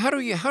 How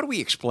do we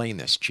explain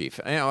this, Chief?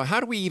 How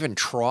do we even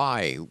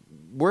try?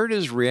 Where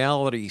does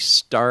reality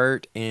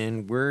start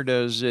and where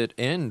does it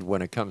end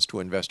when it comes to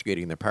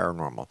investigating the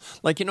paranormal?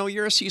 Like,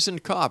 you're a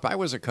seasoned cop. I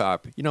was a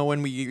cop.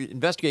 When we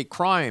investigate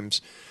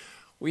crimes,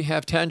 we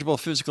have tangible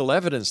physical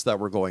evidence that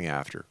we're going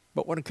after.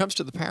 But when it comes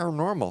to the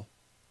paranormal,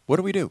 what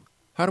do we do?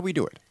 How do we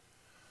do it?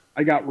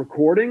 I got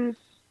recordings.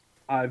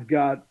 I've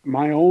got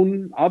my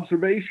own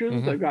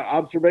observations. I've got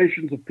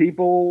observations of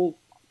people.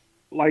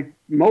 Like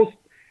most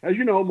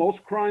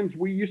crimes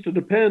we used to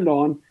depend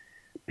on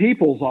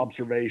people's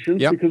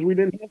observations because we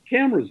didn't have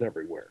cameras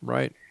everywhere.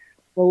 Right.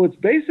 So it's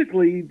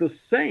basically the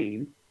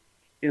same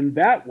in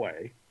that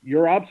way.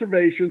 Your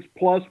observations,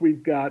 plus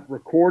we've got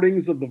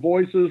recordings of the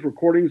voices,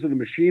 recordings of the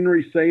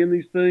machinery saying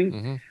these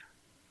things,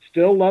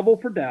 still level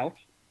for doubt.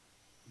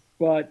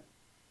 But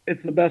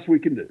it's the best we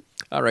can do.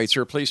 All right,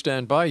 sir, please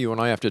stand by. You and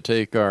I have to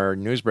take our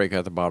news break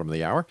at the bottom of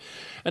the hour.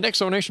 And X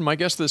Zone Nation, my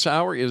guest this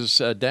hour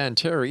is Dan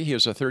Terry. He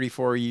is a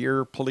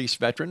 34-year police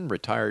veteran,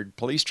 retired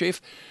police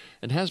chief,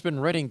 and has been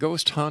writing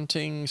ghost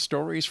hunting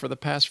stories for the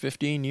past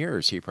 15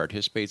 years. He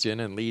participates in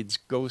and leads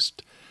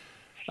ghost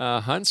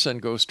hunts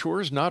and ghost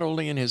tours, not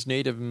only in his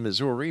native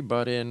Missouri,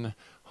 but in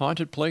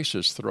haunted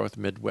places throughout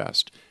the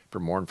Midwest. For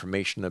more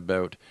information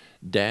about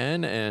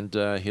Dan and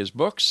his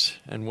books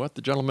and what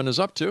the gentleman is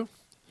up to,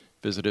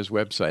 visit his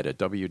website at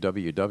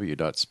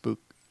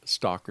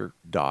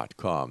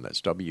www.spookstalker.com.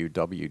 That's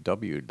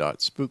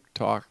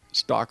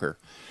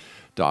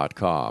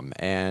www.spookstalker.com.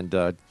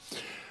 And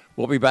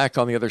we'll be back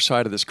on the other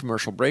side of this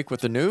commercial break with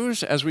the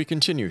news as we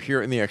continue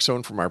here in the X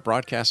Zone from our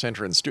broadcast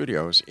center and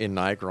studios in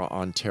Niagara,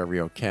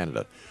 Ontario,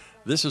 Canada.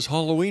 This is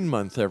Halloween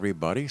month,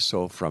 everybody.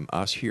 So from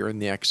us here in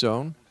the X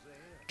Zone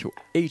to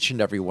each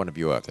and every one of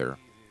you out there,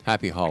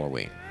 happy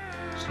Halloween.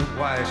 Snow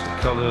White's the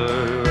color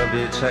of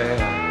its hair.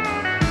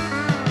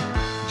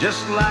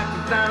 Just like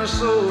the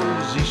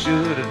dinosaurs, he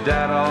should have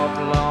died off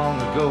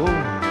long ago.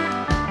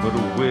 But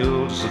the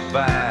will to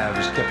survive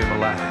has kept him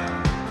alive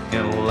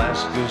in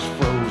Alaska's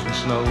frozen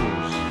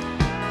snows.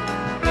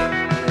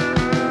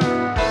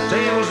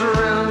 Tales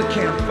around the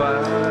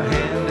campfire,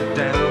 handed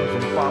down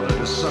from father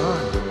to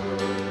son,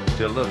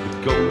 tell of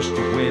the ghost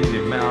of Windy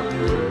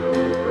Mountain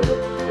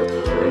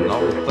and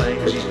all the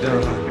things he's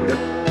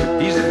done.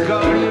 He's the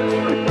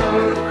guardian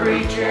of the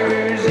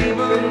creatures, even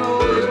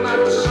though he's not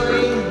the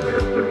same.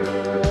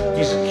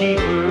 He's a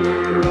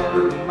keeper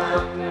of the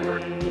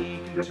mountain, he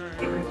can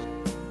turn.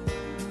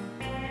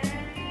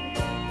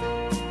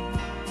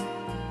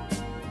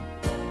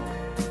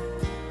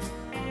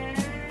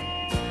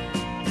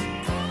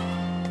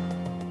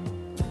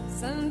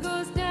 Sun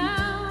goes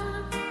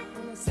down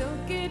on a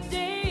silky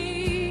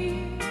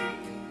day,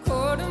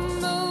 quarter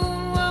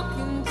moon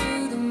walking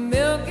through the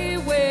Milky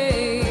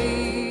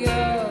Way.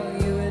 Oh,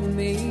 you and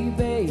me,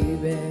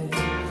 baby,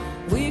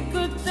 we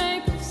could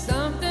think of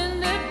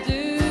something to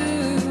do.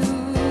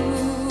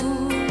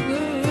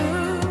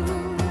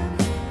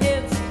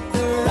 It's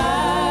the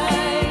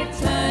right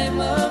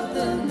time of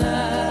the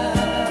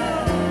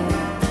night.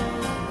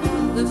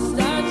 The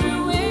stars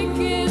are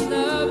winking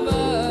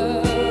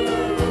above.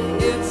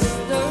 It's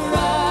the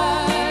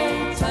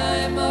right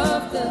time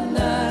of the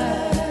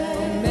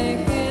night,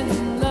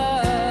 making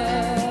love.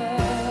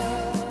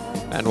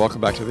 And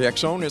welcome back to the X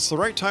Zone. It's the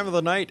right time of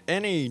the night,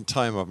 any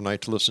time of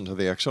night to listen to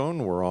the X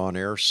Zone. We're on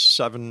air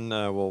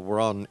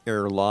we're on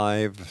air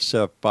live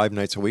 5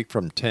 nights a week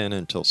from 10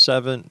 until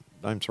 7.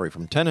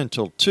 From 10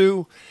 until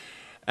 2.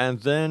 And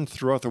then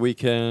throughout the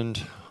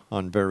weekend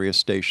on various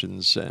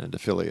stations and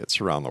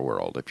affiliates around the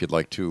world. If you'd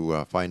like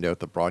to find out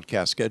the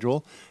broadcast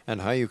schedule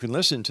and how you can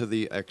listen to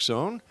the X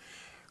Zone,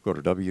 go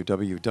to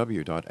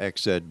www.xzbn.net.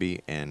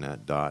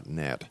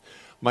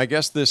 My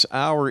guest this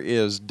hour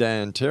is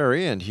Dan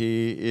Terry, and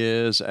he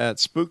is at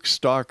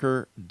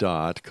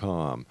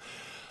SpookStalker.com.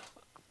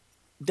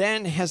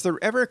 Dan, has there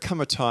ever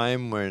come a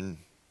time when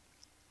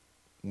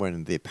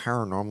the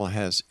paranormal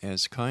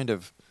has kind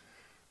of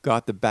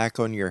got the back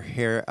on your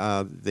hair,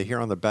 the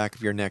hair on the back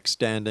of your neck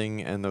standing,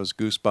 and those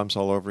goosebumps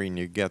all over you, and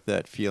you get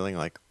that feeling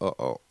like,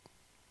 uh-oh?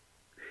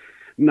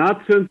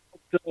 Not since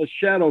the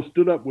shadow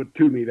stood up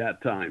to me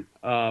that time.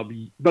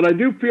 But I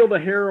do feel the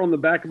hair on the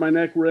back of my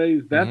neck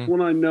raised. That's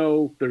when I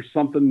know there's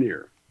something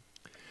near.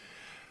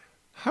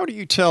 How do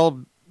you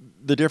tell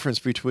the difference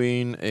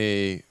between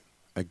a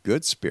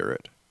good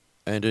spirit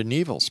and an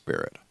evil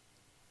spirit?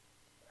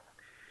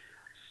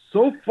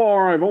 So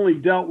far, I've only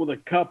dealt with a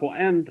couple,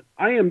 and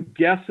I am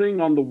guessing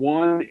on the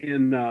one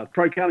in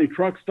Tri-County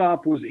Truck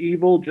Stop was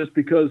evil just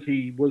because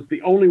he was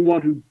the only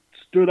one who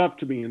stood up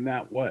to me in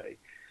that way.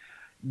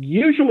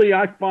 Usually,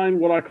 I find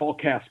what I call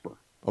Casper.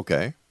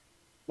 Okay.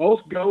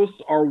 Most ghosts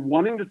are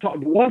wanting to talk.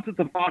 The ones at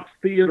the Fox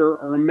Theater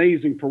are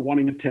amazing for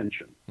wanting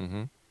attention.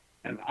 Mm-hmm.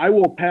 And I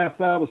will pass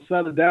out a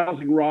set of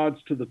dowsing rods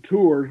to the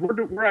tours.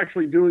 We're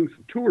actually doing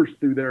some tours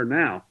through there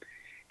now.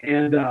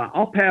 And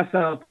I'll pass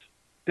out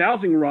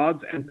dowsing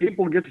rods, and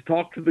people get to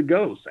talk to the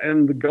ghosts.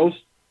 And the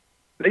ghosts,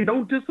 they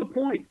don't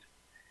disappoint.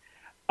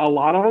 A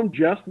lot of them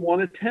just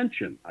want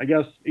attention. I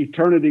guess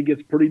eternity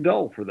gets pretty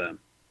dull for them.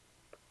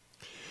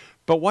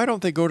 But why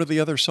don't they go to the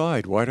other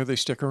side? Why do they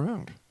stick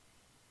around?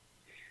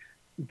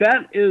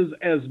 That is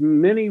as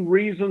many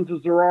reasons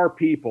as there are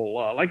people.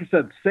 Like I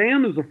said,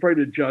 Sam is afraid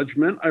of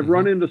judgment. I've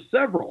run into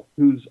several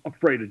who's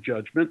afraid of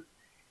judgment.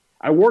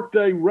 I worked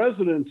a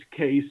residence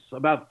case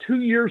about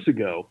 2 years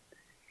ago,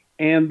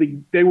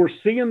 and they were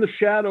seeing the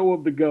shadow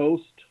of the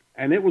ghost,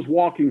 and it was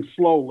walking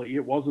slowly.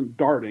 It wasn't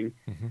darting,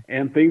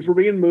 and things were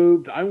being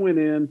moved. I went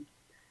in,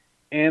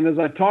 and as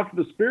I talked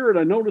to the spirit,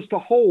 I noticed a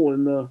hole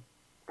in the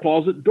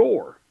closet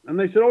door. And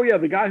they said, oh, yeah,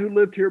 the guy who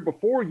lived here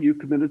before you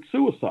committed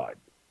suicide.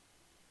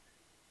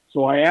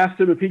 So I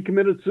asked him if he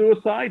committed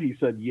suicide. He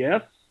said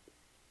yes.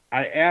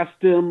 I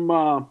asked him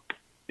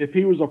if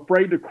he was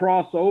afraid to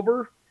cross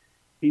over.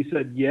 He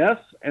said yes.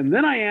 And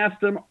then I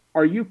asked him,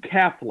 are you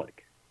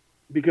Catholic?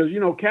 Because,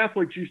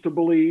 Catholics used to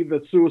believe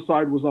that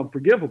suicide was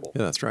unforgivable.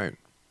 Yeah, that's right.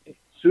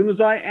 soon as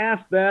I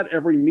asked that,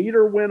 every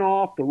meter went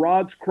off, the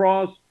rods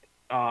crossed.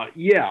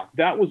 Yeah,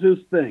 that was his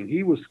thing.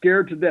 He was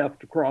scared to death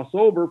to cross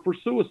over for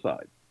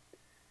suicide.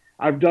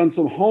 I've done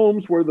some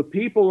homes where the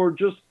people are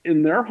just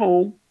in their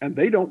home and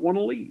they don't want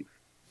to leave.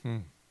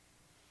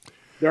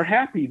 They're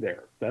happy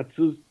there. That's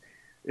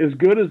as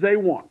good as they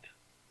want.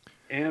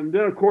 And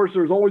then, of course,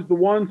 there's always the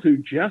ones who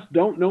just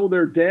don't know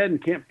they're dead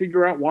and can't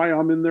figure out why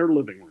I'm in their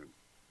living room.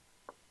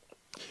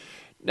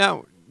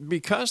 Now,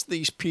 because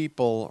these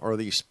people or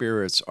these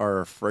spirits are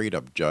afraid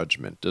of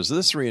judgment, does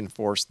this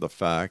reinforce the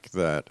fact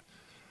that,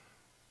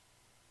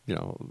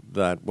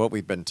 that what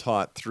we've been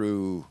taught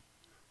through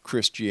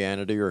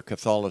Christianity or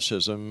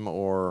Catholicism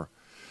or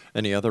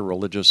any other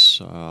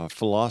religious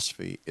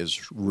philosophy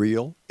is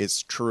real?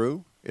 It's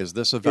true? Is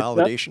this a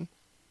validation?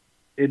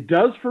 It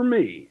does for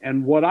me.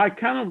 And what I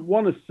kind of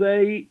want to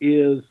say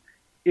is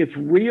it's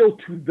real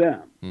to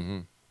them. Mm-hmm.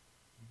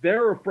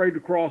 They're afraid to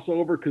cross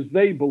over because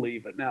they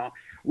believe it. Now,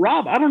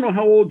 Rob, I don't know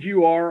how old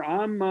you are.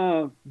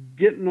 I'm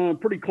getting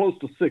pretty close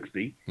to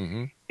 60.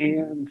 Mm-hmm.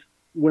 And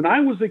when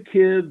I was a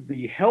kid,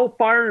 the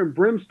hellfire and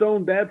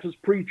brimstone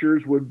Baptist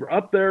preachers would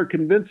up there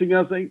convincing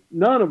us ain't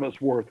none of us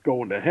worth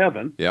going to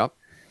heaven. Yep.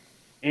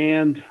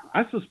 And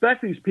I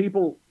suspect these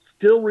people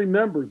still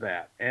remember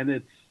that.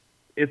 And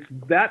it's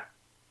that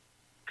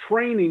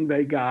training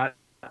they got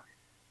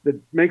that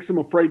makes them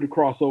afraid to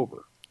cross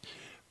over.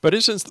 But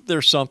isn't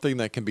there something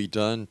that can be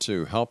done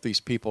to help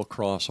these people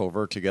cross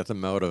over, to get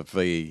them out of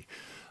a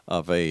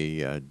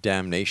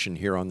damnation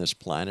here on this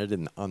planet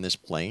and on this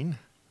plane?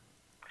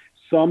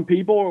 Some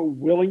people are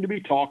willing to be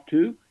talked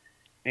to,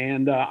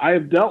 and I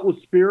have dealt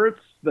with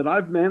spirits that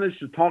I've managed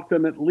to talk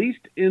them at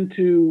least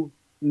into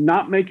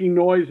not making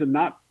noise and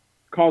not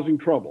causing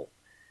trouble.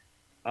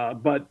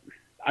 But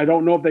I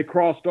don't know if they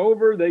crossed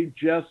over, they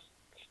just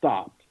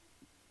stopped.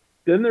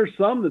 Then there's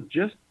some that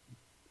just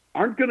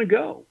aren't going to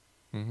go.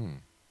 Mm-hmm.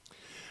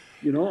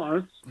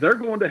 They're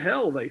going to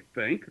hell, they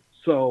think,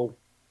 so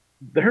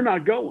they're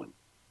not going.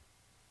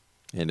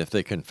 And if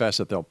they confess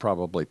it, they'll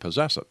probably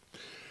possess it.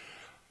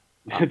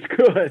 It's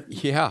good.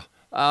 Yeah.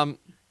 A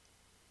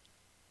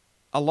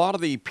lot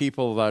of the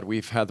people that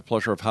we've had the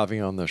pleasure of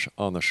having on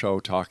the show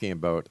talking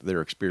about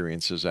their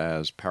experiences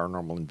as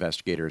paranormal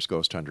investigators,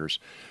 ghost hunters,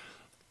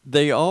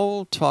 they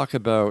all talk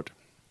about,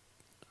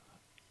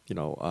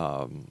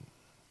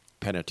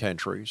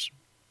 penitentiaries,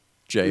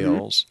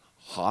 jails,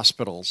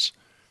 hospitals,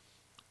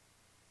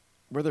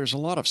 where there's a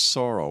lot of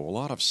sorrow, a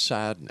lot of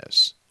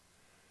sadness.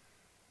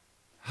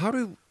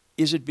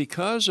 Is it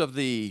because of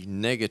the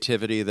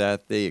negativity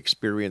that they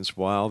experience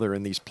while they're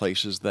in these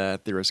places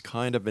that there is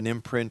kind of an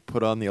imprint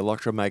put on the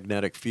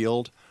electromagnetic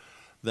field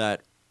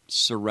that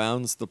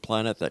surrounds the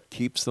planet that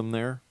keeps them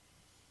there?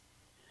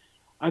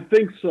 I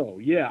think so,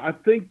 yeah. I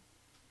think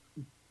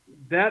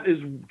that is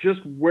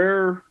just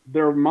where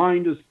their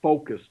mind is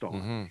focused on.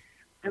 Mm-hmm.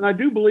 And I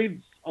do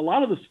believe a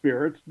lot of the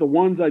spirits, the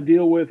ones I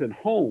deal with in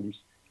homes,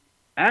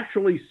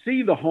 actually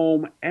see the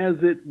home as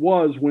it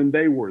was when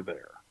they were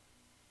there,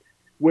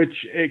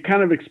 which it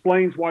kind of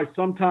explains why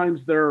sometimes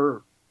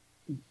they're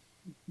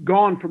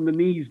gone from the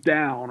knees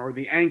down or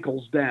the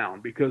ankles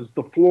down because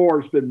the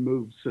floor's been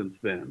moved since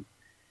then,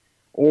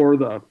 or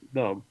the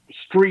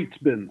street's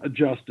been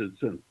adjusted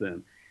since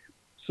then.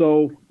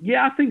 So,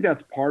 yeah, I think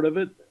that's part of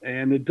it,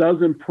 and it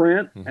does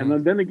imprint. Mm-hmm.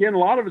 And then again, a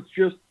lot of it's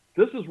just,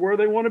 this is where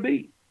they want to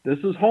be. This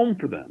is home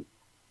for them.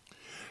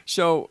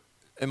 So,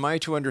 am I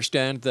to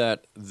understand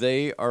that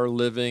they are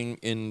living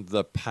in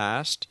the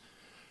past,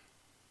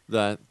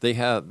 that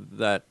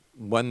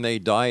when they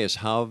die is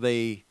how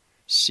they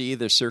see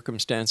the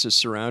circumstances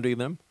surrounding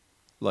them?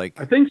 I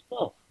think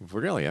so.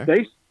 Really,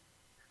 eh?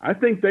 I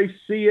think they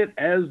see it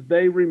as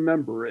they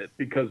remember it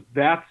because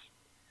that's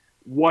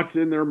what's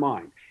in their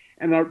mind.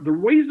 And the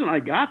reason I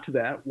got to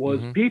that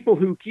was people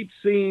who keep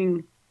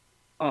seeing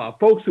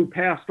folks who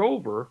passed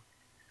over,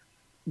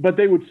 but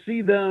they would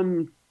see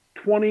them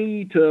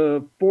 20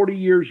 to 40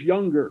 years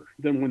younger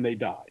than when they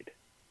died.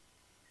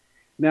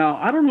 Now,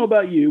 I don't know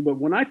about you, but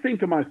when I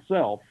think of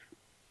myself,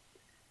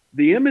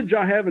 the image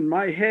I have in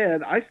my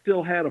head, I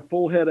still had a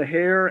full head of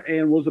hair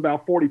and was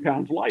about 40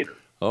 pounds lighter.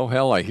 Oh,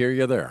 hell, I hear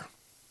you there.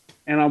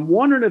 And I'm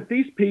wondering if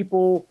these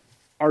people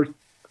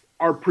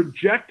are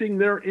projecting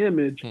their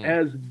image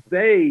as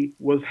they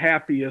was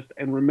happiest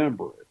and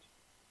remember it,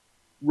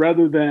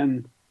 rather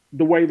than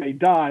the way they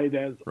died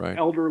as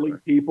elderly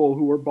people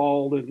who were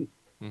bald and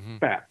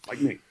fat,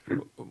 like me.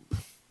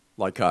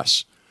 Like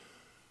us.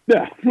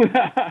 Yeah.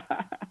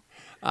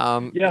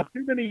 Yeah,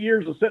 too many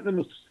years of sitting in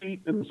the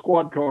seat in the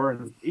squad car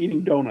and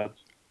eating donuts.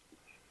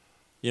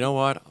 You know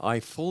what? I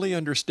fully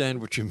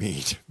understand what you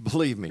mean.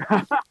 Believe me.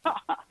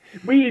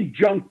 We eat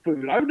junk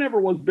food. I never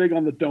was big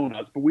on the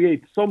donuts, but we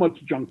ate so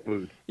much junk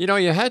food. You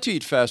had to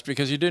eat fast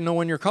because you didn't know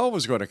when your call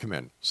was going to come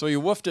in. So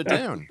you woofed it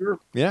down. Sure.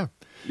 Yeah.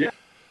 Yeah.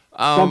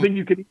 Something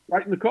you could eat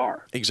right in the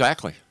car.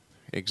 Exactly.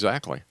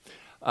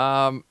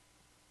 I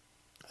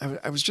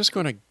was just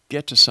going to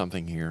get to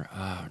something here.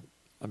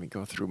 Let me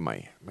go through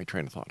my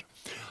train of thought.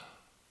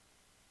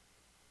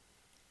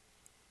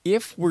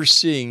 If we're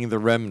seeing the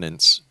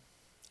remnants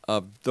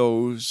of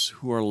those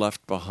who are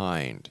left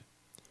behind,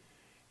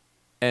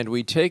 and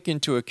we take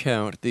into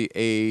account the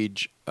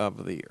age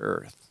of the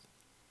earth,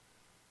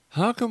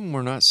 how come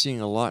we're not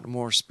seeing a lot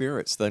more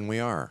spirits than we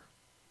are?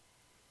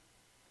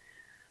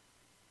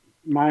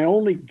 My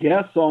only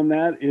guess on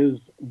that is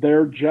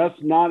they're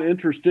just not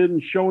interested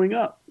in showing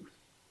up.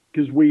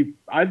 Because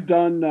I've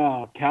done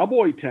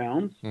cowboy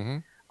towns. Mm-hmm.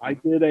 I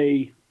did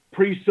a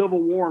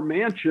pre-Civil War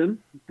mansion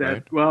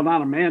Right. well,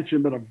 not a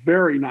mansion, but a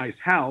very nice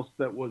house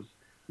that was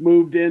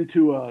moved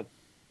into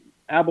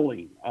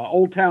Abilene,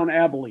 Old Town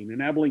Abilene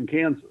in Abilene,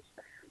 Kansas.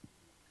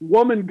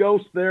 Woman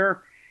ghost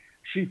there.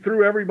 She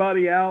threw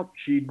everybody out.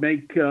 She'd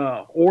make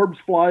orbs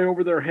fly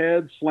over their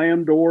heads,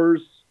 slam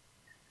doors.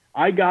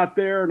 I got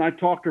there and I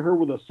talked to her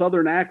with a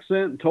Southern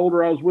accent and told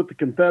her I was with the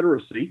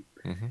Confederacy.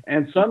 Mm-hmm.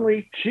 And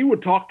suddenly she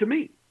would talk to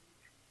me.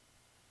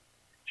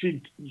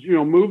 She'd,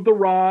 move the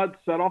rod,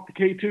 set off the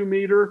K2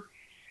 meter.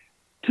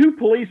 2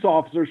 police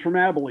officers from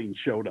Abilene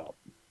showed up.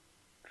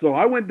 So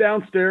I went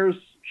downstairs,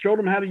 showed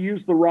them how to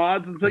use the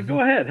rods, and said, Go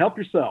ahead, help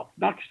yourself.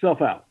 Knock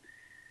yourself out.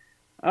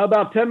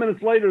 About 10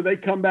 minutes later, they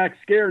come back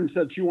scared and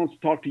said she wants to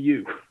talk to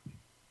you.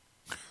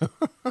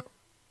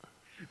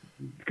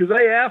 Because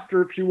they asked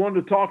her if she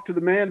wanted to talk to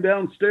the man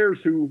downstairs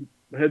who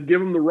had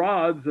given the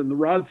rods, and the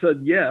rod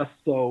said yes.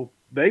 So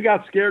they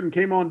got scared and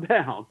came on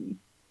down.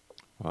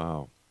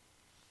 Wow.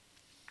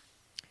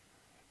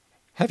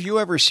 Have you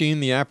ever seen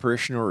the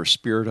apparition or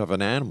spirit of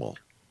an animal?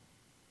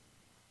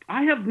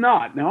 I have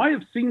not. Now, I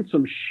have seen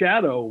some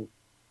shadow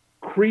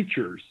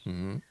creatures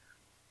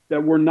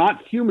that were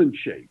not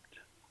human-shaped,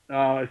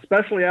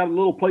 especially at a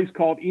little place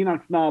called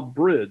Enoch's Knob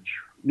Bridge,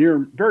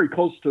 very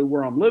close to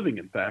where I'm living,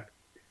 in fact.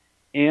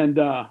 And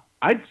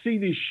I'd see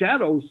these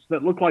shadows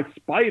that look like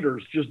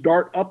spiders just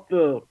dart up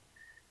the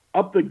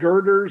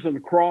girders and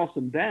across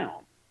and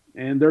down.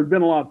 And there'd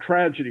been a lot of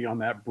tragedy on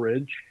that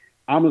bridge.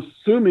 I'm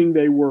assuming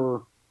they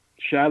were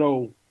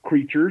shadow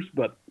creatures,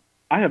 but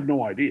I have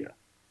no idea.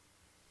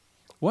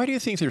 Why do you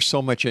think there's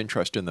so much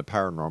interest in the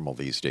paranormal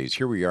these days?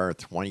 Here we are,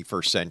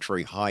 21st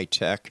century, high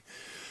tech,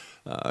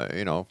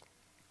 and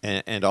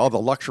all the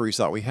luxuries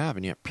that we have,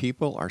 and yet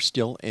people are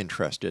still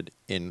interested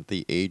in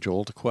the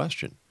age-old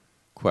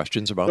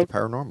questions about the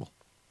paranormal.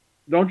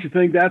 Don't you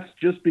think that's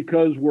just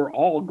because we're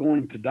all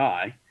going to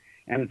die,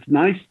 and it's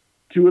nice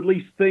to at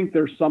least think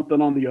there's something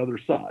on the other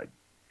side?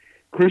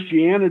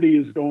 Christianity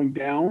is going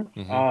down.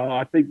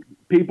 I think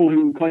people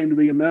who claim to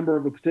be a member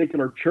of a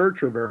particular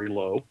church are very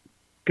low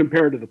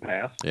compared to the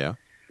past. Yeah.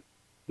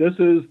 This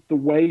is the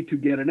way to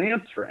get an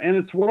answer. And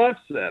it's what I've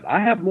said.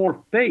 I have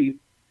more faith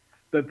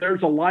that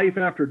there's a life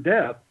after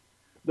death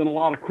than a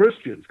lot of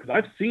Christians, because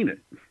I've seen it.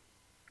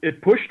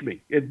 It pushed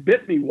me. It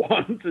bit me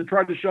once and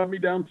tried to shove me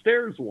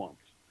downstairs once.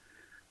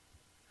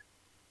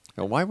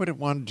 Now, why would it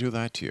want to do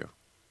that to you?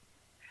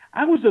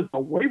 I was at the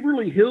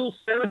Waverly Hills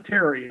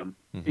Sanitarium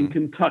in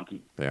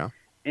Kentucky. Yeah.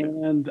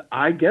 And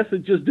I guess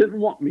it just didn't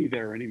want me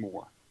there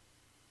anymore.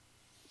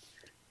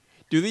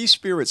 Do these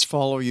spirits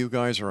follow you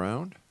guys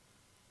around?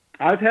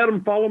 I've had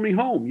them follow me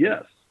home,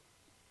 yes.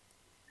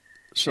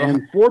 So,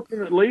 and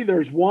fortunately,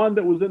 there's one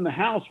that was in the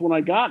house when I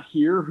got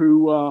here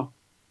who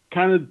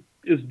kind of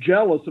is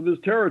jealous of his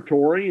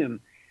territory. And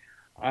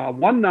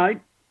one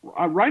night,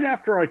 right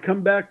after I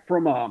come back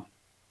from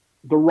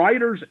the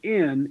Writers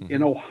Inn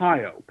in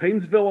Ohio,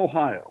 Painesville,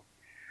 Ohio,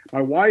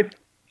 my wife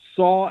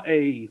saw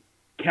a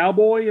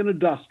cowboy in a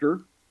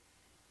duster,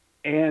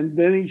 and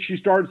then she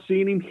started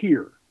seeing him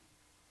here.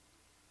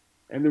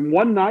 And then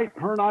one night,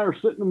 her and I are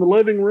sitting in the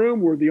living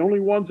room. We're the only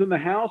ones in the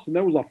house, and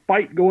there was a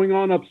fight going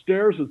on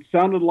upstairs. It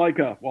sounded like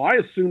I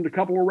assumed a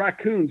couple of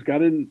raccoons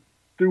got in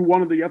through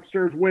one of the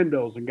upstairs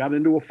windows and got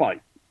into a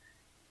fight.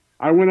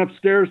 I went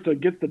upstairs to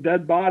get the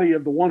dead body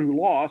of the one who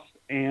lost,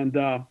 and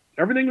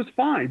everything was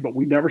fine, but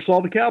we never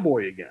saw the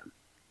cowboy again.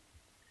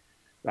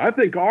 I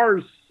think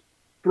ours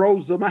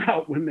throws them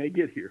out when they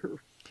get here.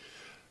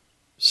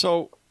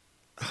 So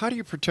how do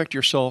you protect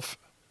yourself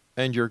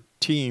and your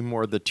team,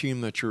 or the team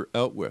that you're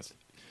out with?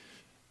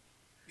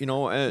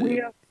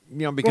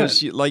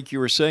 Because like you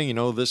were saying,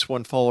 this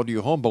one followed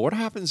you home. But what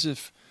happens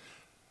if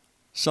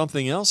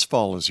something else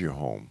follows you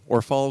home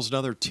or follows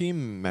another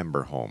team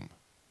member home?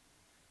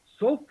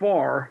 So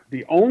far,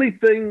 the only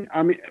thing,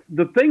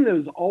 the thing that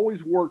has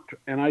always worked,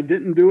 and I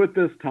didn't do it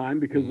this time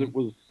because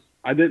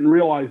I didn't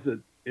realize that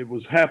it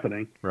was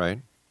happening.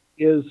 Right.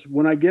 Is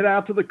when I get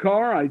out to the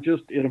car, I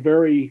just, in a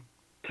very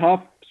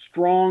tough,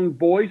 strong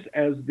voice,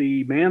 as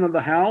the man of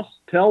the house,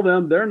 tell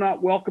them they're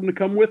not welcome to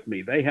come with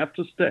me. They have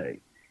to stay.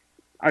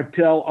 I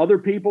tell other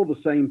people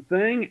the same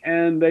thing,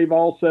 and they've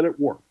all said it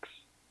works.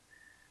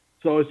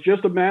 So it's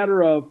just a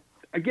matter of,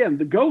 again,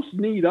 the ghosts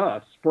need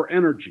us for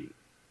energy.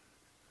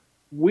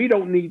 We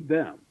don't need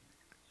them.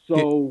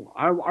 So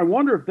I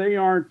wonder if they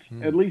aren't,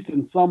 at least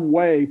in some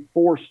way,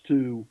 forced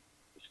to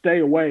stay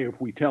away if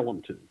we tell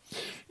them to.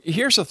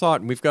 Here's a thought,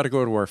 and we've got to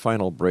go to our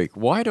final break.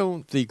 Why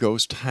don't the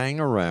ghosts hang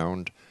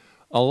around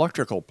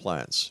electrical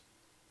plants,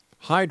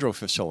 hydro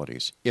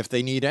facilities, if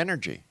they need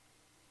energy?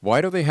 Why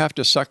do they have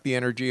to suck the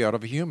energy out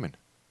of a human?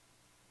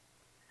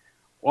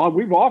 Well,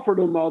 we've offered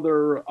them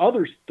other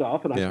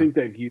stuff, and I think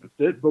they've used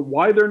it. But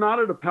why they're not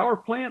at a power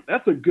plant,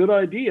 that's a good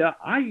idea.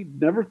 I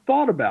never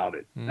thought about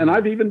it. And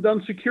I've even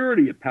done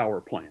security at power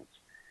plants.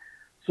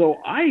 So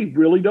I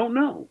really don't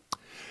know.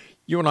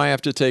 You and I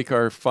have to take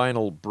our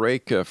final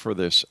break for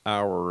this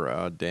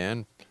hour,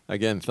 Dan.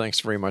 Again, thanks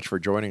very much for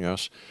joining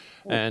us.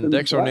 And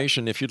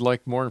Exonation, if you'd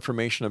like more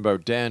information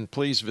about Dan,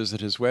 please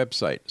visit his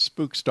website,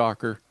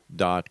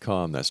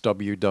 SpookStalker.com. That's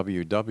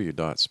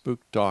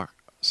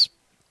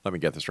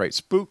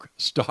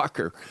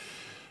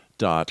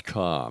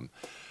SpookStalker.com.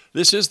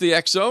 This is the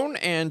X Zone,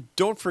 and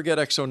don't forget,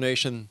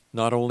 Exonation,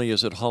 not only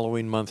is it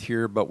Halloween month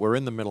here, but we're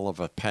in the middle of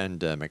a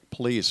pandemic.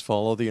 Please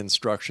follow the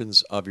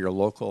instructions of your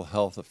local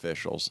health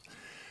officials.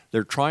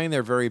 They're trying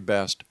their very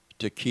best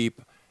to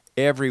keep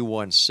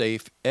everyone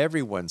safe,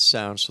 everyone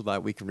sound, so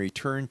that we can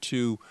return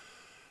to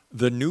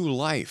the new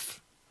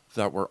life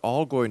that we're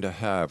all going to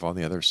have on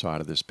the other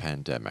side of this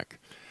pandemic.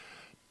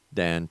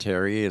 Dan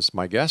Terry is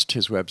my guest.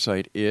 His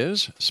website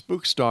is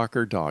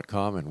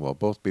SpookStalker.com, and we'll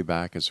both be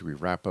back as we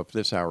wrap up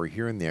this hour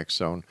here in the X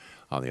Zone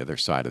on the other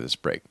side of this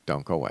break.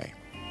 Don't go away.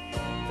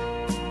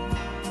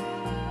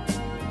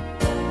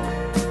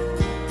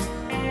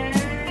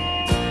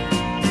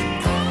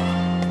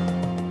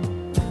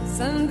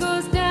 Sun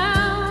goes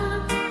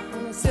down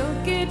on a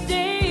silky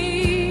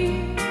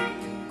day,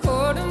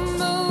 quarter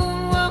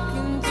moon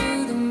walking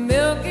through the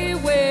Milky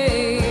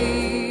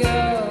Way.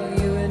 Oh,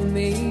 you and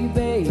me,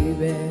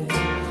 baby,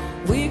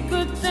 we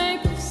could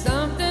think of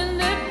something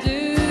to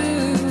do.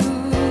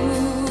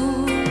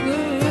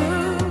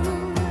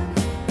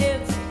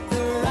 It's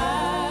the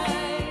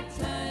right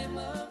time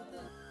of the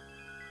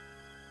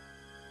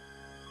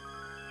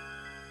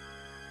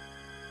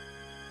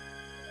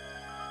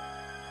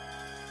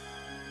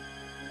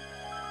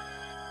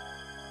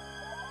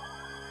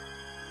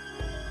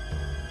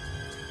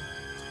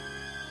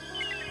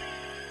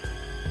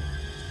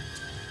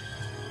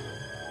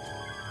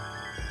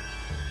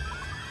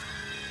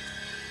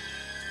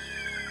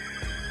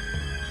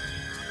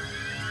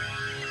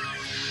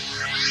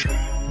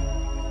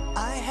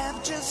I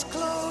have just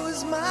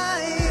closed my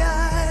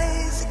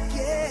eyes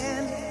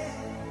again,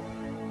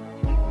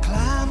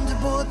 climbed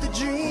aboard the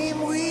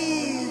dream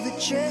with a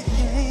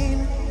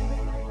chain.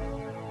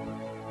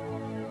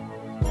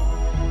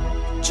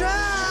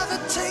 Driver,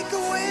 take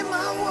away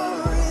my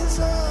worries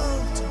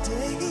of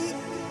today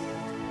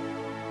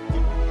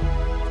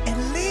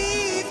and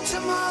leave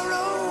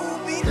tomorrow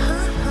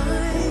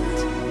behind.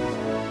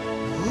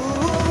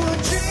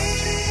 Oh,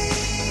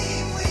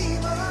 dream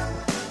weaver,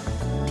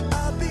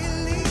 I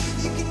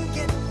believe you can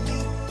get me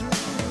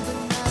through the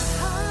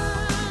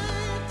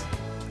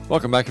night.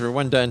 Welcome back,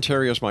 everyone. Dan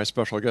Terry is my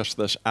special guest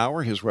this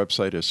hour. His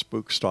website is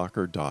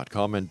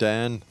SpookStalker.com. And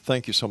Dan,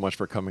 thank you so much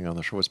for coming on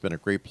the show. It's been a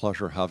great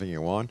pleasure having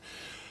you on.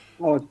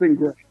 Oh, it's been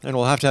great. And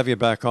we'll have to have you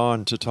back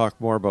on to talk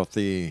more about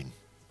the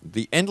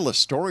endless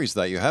stories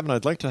that you have. And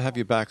I'd like to have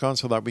you back on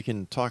so that we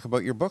can talk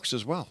about your books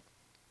as well.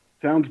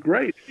 Sounds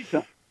great.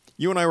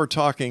 You and I were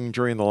talking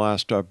during the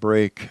last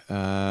break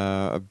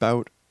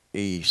about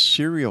a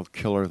serial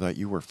killer that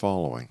you were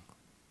following.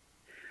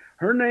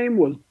 Her name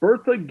was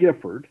Bertha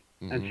Gifford,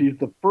 and she's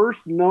the first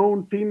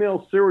known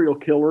female serial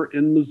killer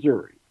in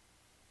Missouri.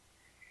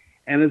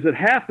 And as it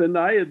happened,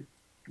 I had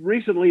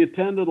recently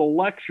attended a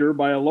lecture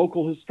by a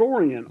local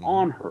historian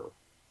on her.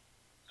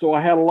 So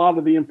I had a lot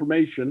of the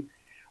information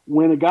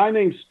when a guy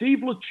named Steve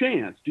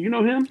LaChance, do you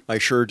know him? I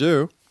sure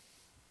do.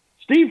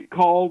 Steve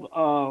called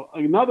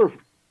another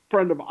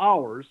friend of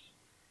ours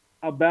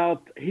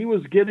about he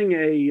was getting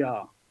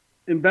a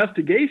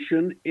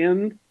investigation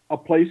in a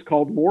place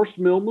called Morse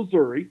Mill,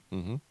 Missouri.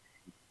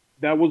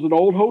 That was an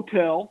old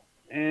hotel,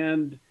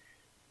 and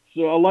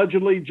so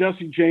allegedly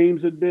Jesse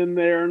James had been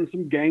there and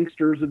some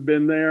gangsters had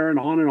been there and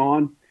on and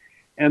on.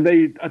 And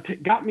they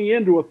got me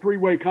into a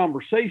three-way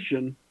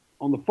conversation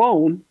on the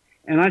phone,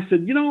 and I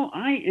said, you know,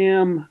 I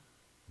am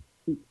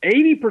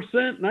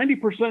 80%,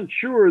 90%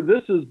 sure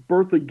this is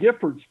Bertha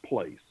Gifford's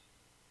place.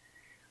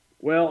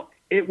 Well,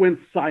 it went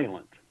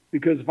silent,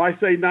 because if I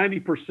say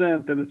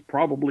 90%, then it's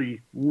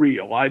probably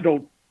real. I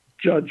don't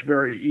judge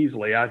very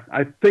easily.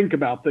 I think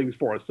about things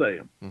before I say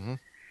them.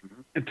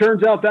 It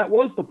turns out that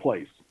was the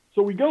place.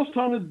 So we ghost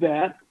hunted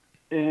that,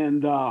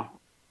 and I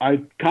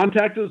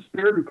contacted a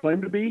spirit who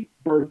claimed to be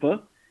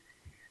Bertha.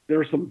 There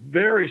are some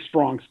very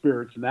strong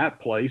spirits in that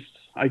place,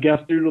 I guess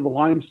due to the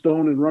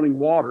limestone and running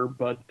water,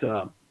 but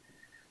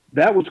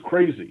that was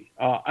crazy.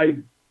 A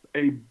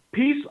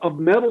piece of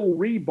metal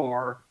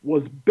rebar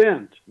was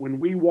bent when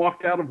we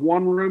walked out of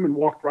one room and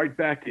walked right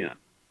back in.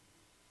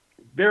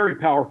 Very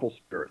powerful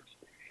spirits.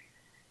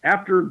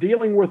 After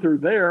dealing with her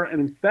there, and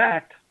in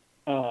fact,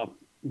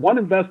 one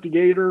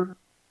investigator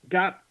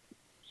got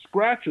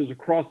scratches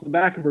across the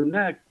back of her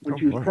neck when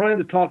she was trying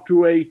to talk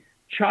to a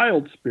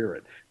child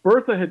spirit.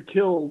 Bertha had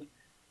killed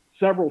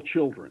several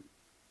children.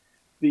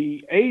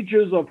 The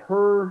ages of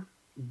her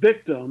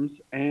victims,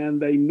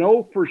 and they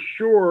know for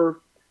sure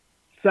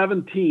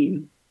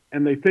 17,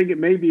 and they think it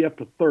may be up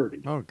to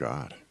 30. Oh,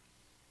 God.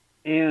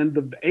 and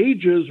the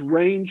ages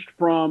ranged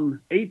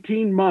from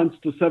 18 months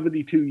to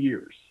 72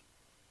 years.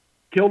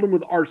 Killed them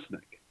with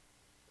arsenic.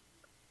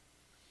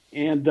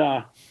 And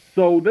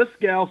so this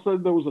gal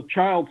said there was a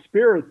child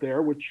spirit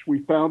there, which we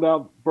found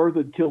out Bertha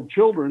had killed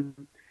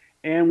children.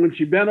 And when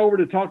she bent over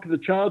to talk to the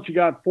child, she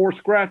got 4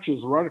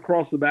 scratches right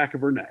across the back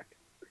of her neck.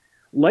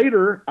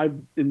 Later, I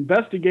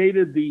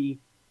investigated the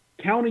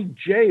county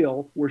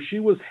jail where she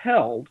was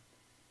held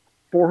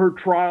for her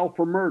trial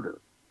for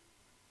murder.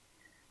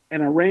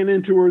 And I ran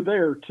into her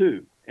there,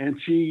 too. And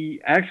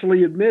she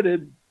actually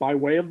admitted, by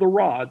way of the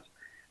rods,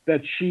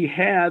 that she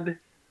had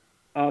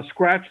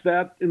scratched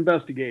that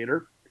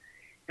investigator.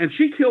 And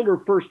she killed her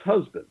first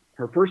husband.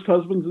 Her first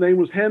husband's name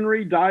was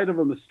Henry, died of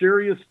a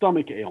mysterious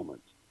stomach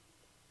ailment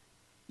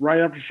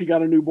right after she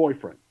got a new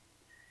boyfriend.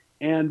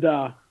 And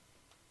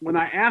when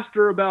I asked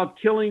her about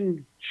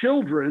killing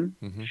children,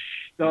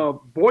 the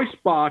voice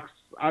box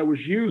I was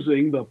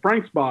using, the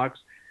Frank's box,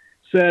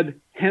 said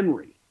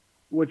Henry,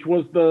 which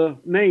was the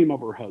name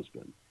of her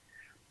husband.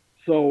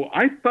 So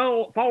I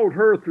followed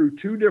her through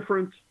 2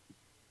 different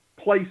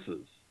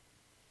places.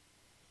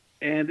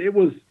 And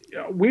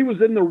we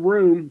was in the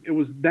room. It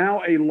was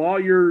now a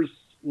lawyer's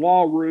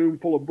law room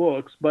full of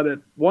books, but at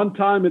one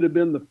time it had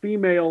been the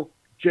female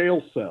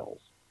jail cells.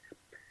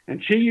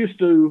 And she used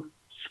to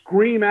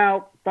scream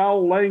out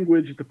foul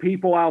language at the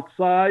people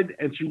outside,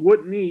 and she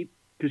wouldn't eat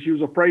because she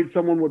was afraid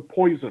someone would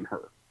poison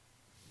her.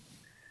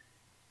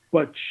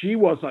 But she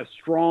was a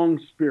strong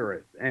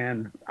spirit,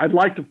 and I'd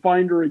like to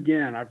find her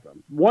again. I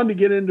wanted to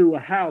get into a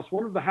house.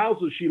 One of the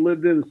houses she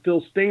lived in is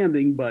still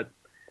standing, but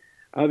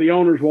the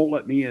owners won't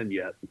let me in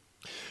yet.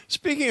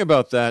 Speaking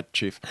about that,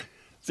 Chief,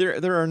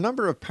 there are a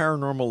number of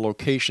paranormal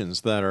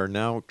locations that are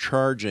now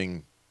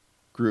charging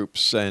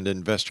groups and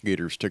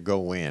investigators to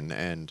go in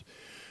and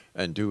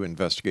do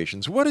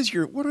investigations. What is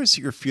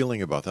your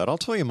feeling about that? I'll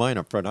tell you mine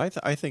up front.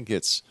 I think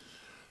it's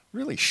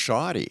really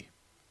shoddy.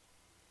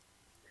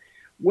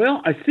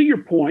 Well, I see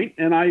your point,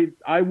 and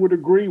I would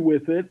agree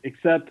with it,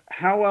 except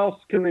how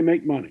else can they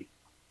make money?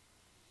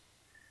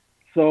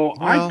 So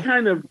I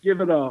kind of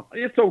give it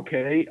it's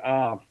okay.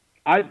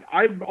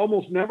 I've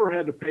almost never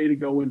had to pay to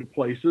go into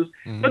places.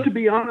 But to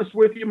be honest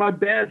with you, my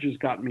badge has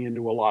gotten me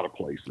into a lot of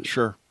places.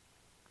 Sure.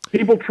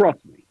 People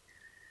trust me.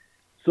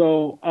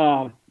 So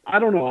I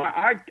don't know.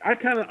 I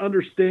kind of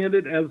understand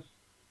it as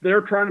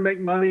they're trying to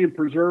make money and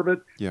preserve it.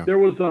 Yeah. There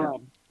was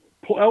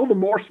Elder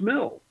Morse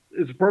Mill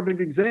is a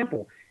perfect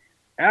example.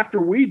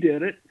 After we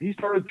did it, he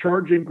started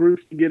charging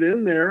groups to get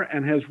in there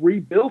and has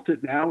rebuilt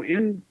it now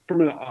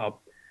from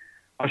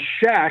a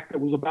shack that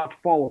was about to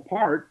fall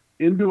apart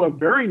into a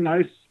very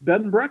nice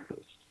bed and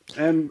breakfast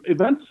and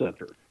event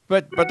center.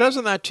 But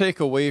doesn't that take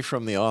away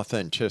from the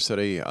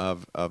authenticity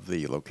of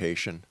the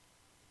location?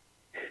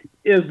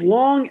 As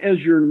long as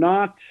you're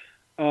not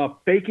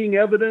faking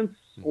evidence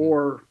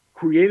or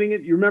creating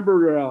it. You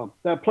remember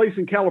that place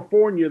in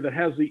California that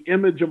has the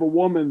image of a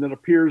woman that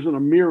appears in a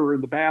mirror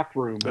in the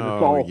bathroom, but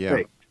it's all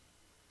fake.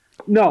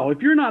 No,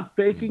 if you're not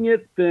faking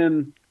it,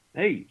 then,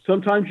 hey,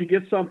 sometimes you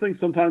get something,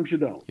 sometimes you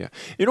don't. Yeah.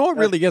 You know what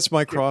really gets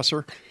my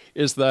crosser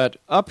is that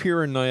up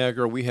here in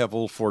Niagara, we have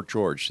Old Fort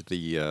George,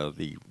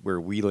 the where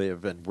we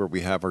live and where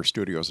we have our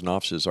studios and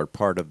offices are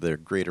part of the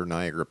greater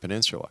Niagara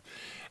Peninsula.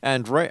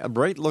 And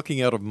right looking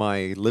out of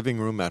my living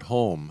room at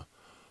home,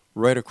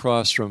 right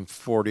across from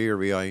Fort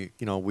Erie,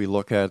 we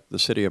look at the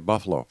city of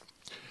Buffalo.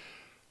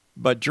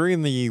 But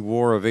during the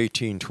War of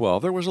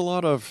 1812, there was a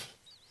lot of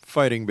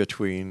fighting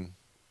between,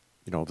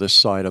 this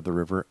side of the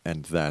river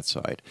and that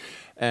side.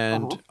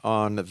 And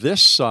on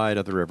this side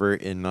of the river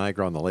in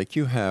Niagara-on-the-Lake,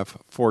 you have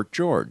Fort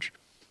George.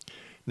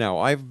 Now,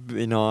 I've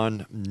been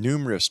on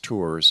numerous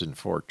tours in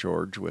Fort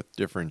George with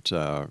different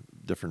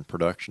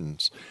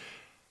productions,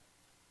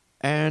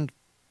 and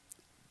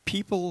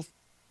people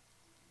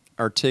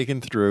are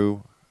taken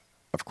through.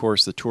 Of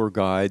course, the tour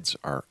guides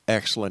are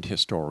excellent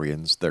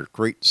historians. They're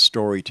great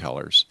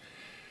storytellers.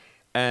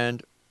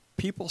 And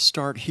people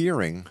start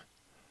hearing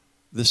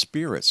the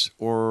spirits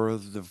or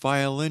the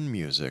violin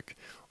music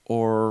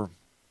or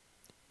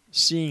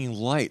seeing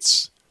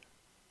lights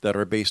that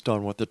are based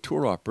on what the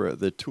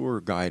tour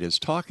guide is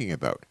talking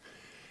about.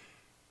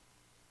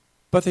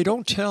 But they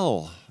don't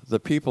tell the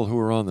people who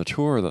are on the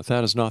tour that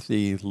that is not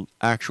the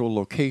actual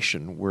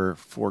location where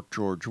Fort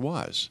George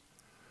was.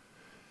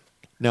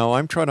 Now,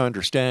 I'm trying to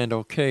understand,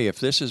 okay, if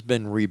this has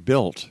been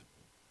rebuilt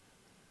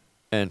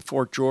and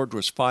Fort George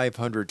was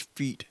 500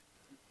 feet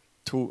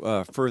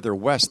further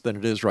west than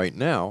it is right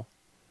now,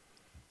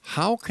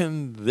 how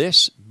can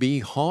this be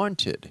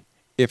haunted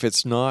if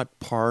it's not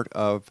part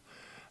of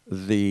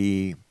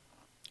the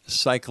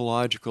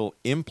psychological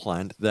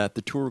implant that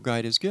the tour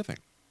guide is giving?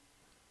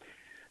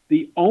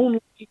 The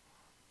only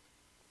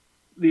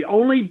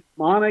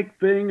demonic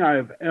thing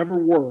I've ever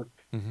worked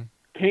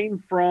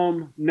came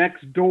from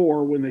next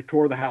door when they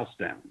tore the house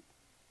down.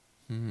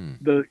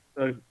 The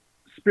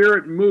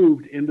spirit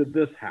moved into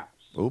this house.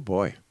 Oh,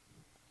 boy.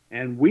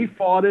 And we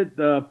fought it.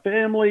 The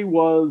family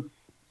was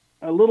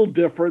a little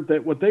different.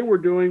 That what they were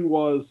doing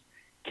was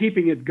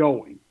keeping it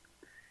going.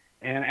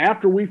 And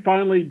after we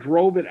finally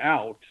drove it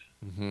out,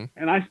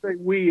 And I say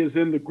we as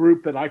in the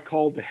group that I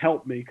called to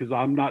help me, because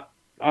I'm not,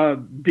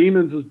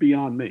 demons is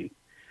beyond me.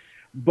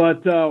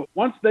 But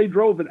once they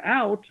drove it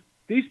out,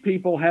 these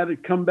people had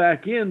it come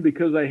back in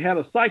because they had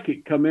a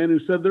psychic come in who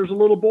said, there's a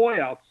little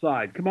boy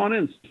outside. Come on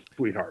in,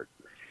 sweetheart.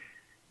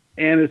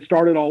 And it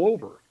started all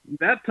over.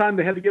 That time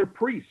they had to get a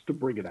priest to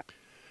bring it out.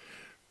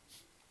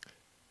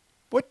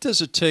 What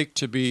does it take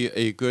to be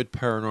a good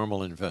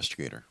paranormal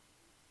investigator?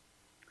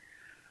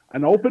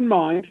 An open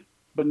mind,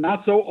 but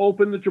not so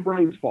open that your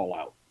brains fall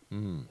out.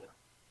 Mm.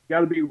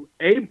 Got to be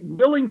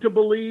willing to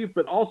believe,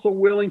 but also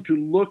willing to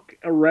look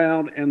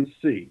around and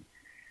see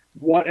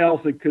what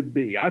else it could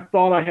be. I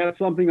thought I had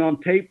something on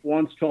tape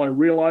once till I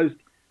realized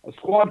a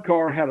squad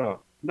car had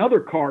another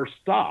car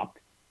stopped,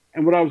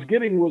 and what I was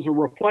getting was a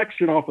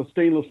reflection off a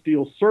stainless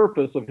steel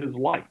surface of his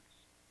lights.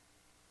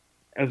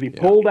 As he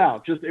pulled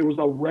out, it was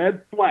a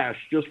red flash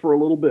just for a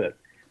little bit.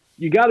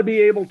 You got to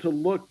be able to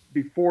look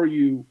before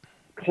you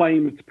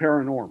claim it's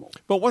paranormal.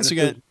 But once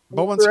again,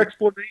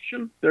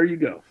 explanation, there you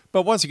go.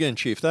 But once again,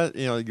 Chief, that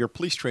your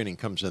police training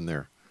comes in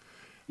there.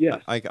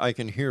 Yes. I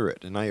can hear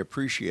it and I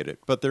appreciate it.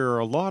 But there are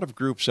a lot of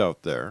groups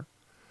out there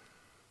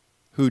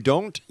who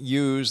don't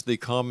use the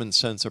common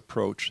sense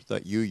approach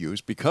that you use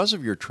because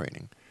of your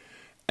training.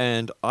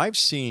 And I've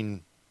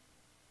seen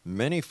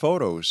many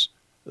photos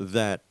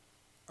that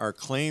are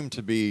claimed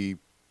to be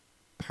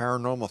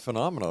paranormal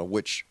phenomena,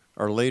 which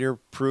are later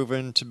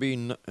proven to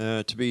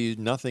be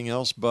nothing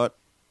else but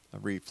a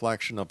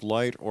reflection of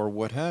light or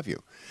what have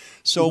you.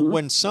 So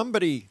when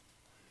somebody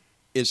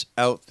is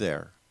out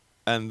there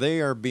and they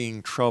are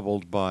being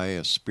troubled by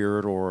a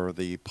spirit or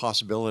the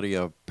possibility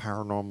of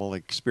paranormal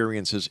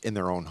experiences in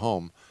their own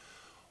home,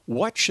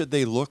 what should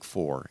they look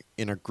for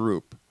in a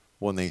group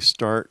when they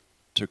start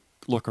to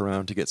look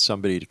around to get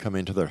somebody to come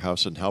into their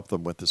house and help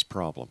them with this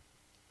problem?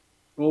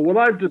 Well, what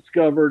I've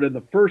discovered, and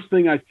the first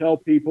thing I tell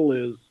people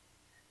is,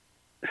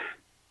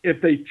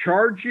 if they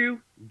charge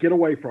you, get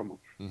away from them.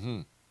 Mm-hmm.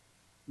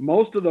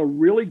 Most of the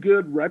really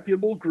good,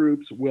 reputable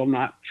groups will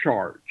not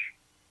charge.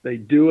 They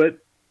do it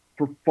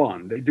for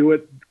fun. They do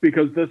it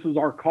because this is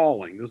our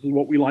calling. This is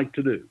what we like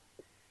to do.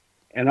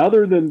 And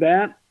other than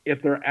that,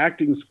 if they're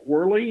acting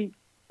squirrely,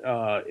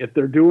 if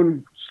they're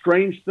doing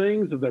strange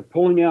things, if they're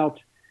pulling out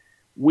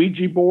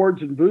Ouija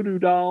boards and voodoo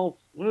dolls,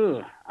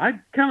 I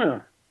kind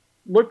of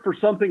look for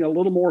something a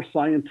little more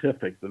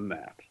scientific than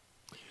that.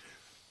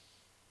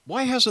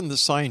 Why hasn't the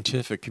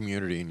scientific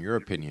community, in your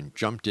opinion,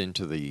 jumped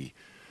into the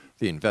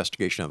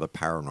investigation of the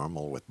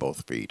paranormal with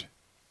both feet?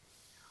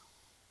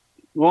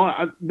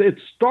 Well,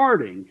 it's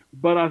starting,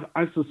 but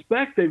I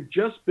suspect they've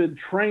just been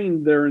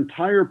trained their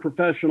entire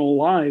professional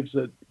lives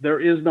that there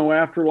is no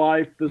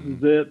afterlife. This is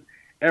it.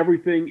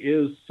 Everything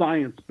is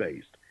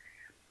science-based.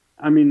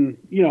 I mean,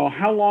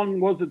 how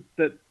long was it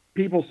that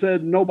people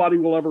said nobody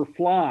will ever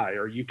fly,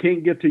 or you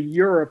can't get to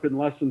Europe in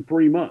less than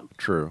 3 months?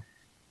 True.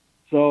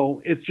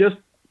 So it's just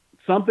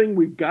something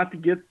we've got to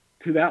get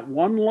to that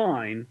one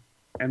line,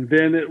 and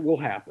then it will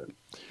happen.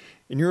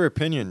 In your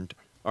opinion,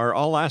 are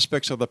all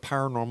aspects of the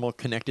paranormal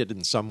connected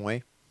in some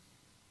way?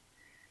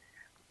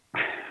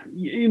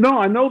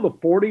 I know the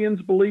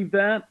Forteans believe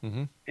that,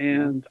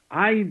 and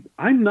I'm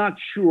not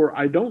sure.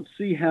 I don't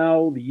see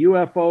how the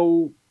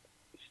UFO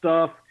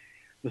stuff,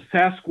 the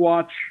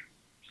Sasquatch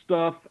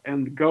stuff,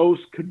 and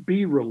ghosts could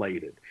be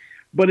related.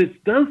 But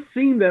it does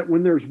seem that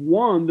when there's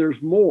one,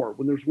 there's more.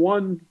 When there's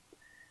one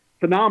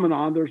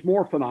phenomenon, there's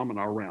more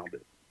phenomena around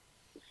it.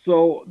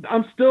 So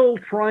I'm still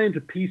trying to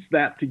piece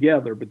that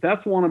together, but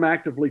that's one I'm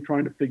actively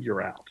trying to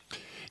figure out.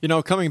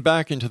 Coming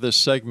back into this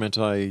segment,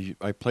 I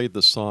played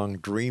the song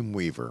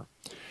Dreamweaver.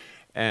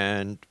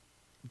 And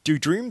do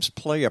dreams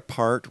play a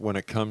part when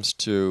it comes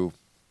to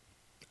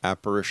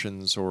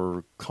apparitions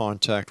or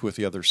contact with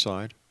the other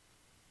side?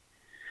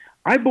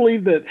 I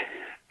believe that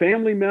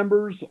family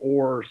members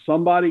or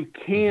somebody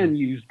can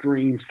use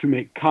dreams to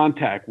make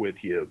contact with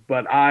you,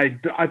 but I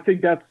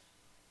think that's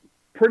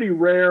pretty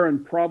rare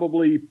and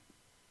probably,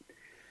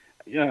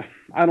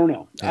 I don't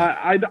know.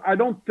 Yeah. I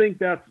don't think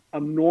that's a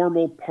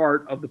normal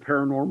part of the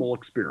paranormal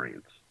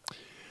experience.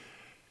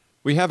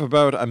 We have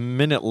about a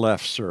minute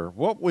left, sir.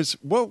 What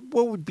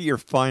would be your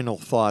final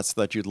thoughts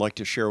that you'd like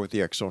to share with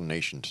the X-Zone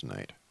Nation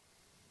tonight?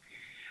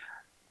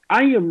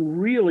 I am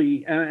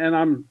really, and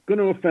I'm going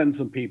to offend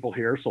some people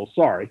here, so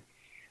sorry.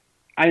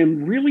 I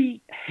am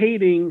really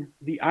hating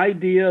the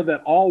idea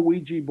that all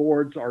Ouija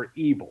boards are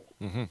evil.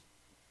 Mm-hmm.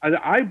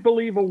 I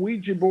believe a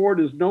Ouija board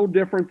is no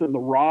different than the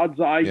rods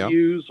I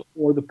use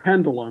or the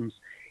pendulums.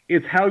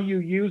 It's how you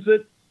use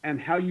it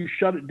and how you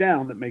shut it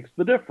down that makes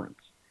the difference.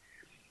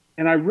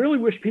 And I really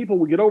wish people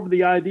would get over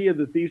the idea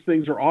that these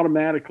things are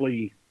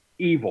automatically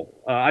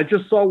evil. I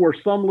just saw where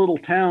some little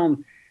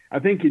town, I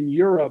think in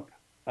Europe,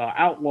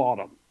 outlawed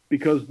them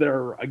because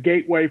they're a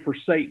gateway for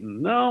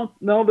Satan. No,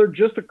 they're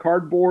just a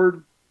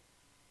cardboard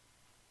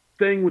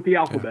thing with the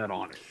alphabet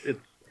on it.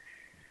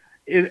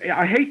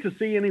 I hate to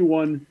see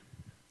anyone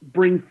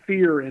bring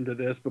fear into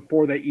this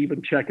before they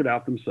even check it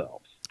out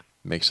themselves.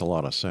 Makes a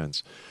lot of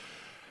sense.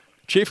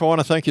 Chief, I want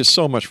to thank you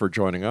so much for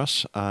joining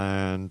us.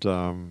 And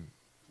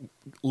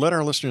let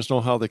our listeners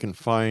know how they can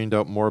find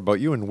out more about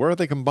you and where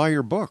they can buy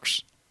your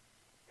books.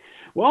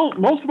 Well,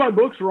 most of my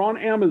books are on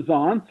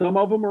Amazon. Some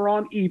of them are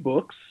on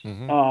ebooks,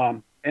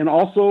 and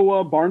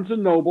also Barnes &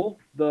 Noble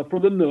for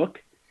the Nook.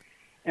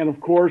 And,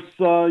 of course,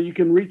 you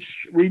can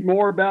read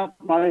more about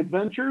my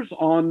adventures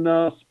on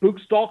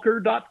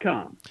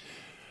SpookStalker.com.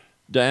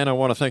 Dan, I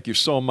want to thank you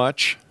so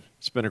much.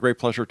 It's been a great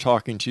pleasure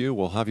talking to you.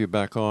 We'll have you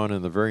back on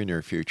in the very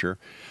near future.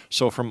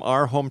 So from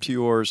our home to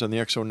yours and the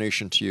X Zone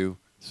Nation to you,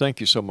 thank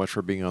you so much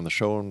for being on the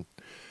show,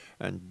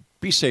 and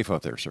be safe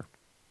out there, sir.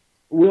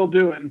 We'll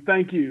do it, and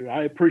thank you.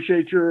 I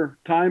appreciate your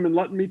time and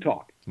letting me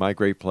talk. My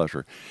great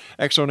pleasure.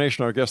 X Zone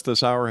Nation, our guest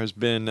this hour has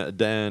been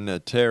Dan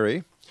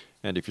Terry.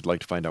 And if you'd like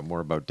to find out more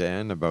about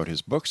Dan, about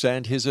his books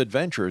and his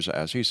adventures,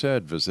 as he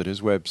said, visit his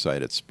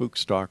website at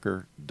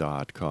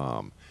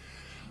SpookStalker.com.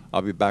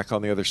 I'll be back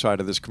on the other side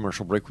of this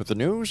commercial break with the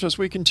news as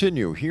we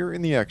continue here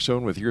in the X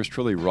Zone with yours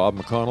truly, Rob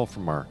McConnell,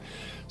 from our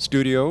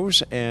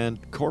studios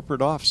and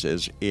corporate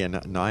offices in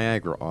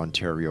Niagara,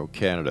 Ontario,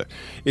 Canada.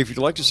 If you'd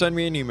like to send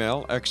me an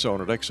email,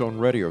 xzone at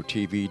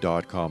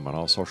xzoneradiotv.com, on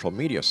all social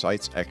media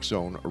sites,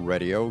 Xzone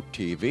Radio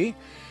TV.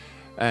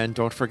 And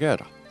don't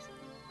forget,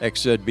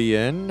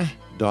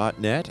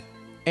 xzbn.net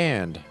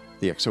and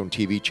the X Zone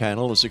TV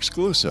channel is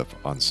exclusive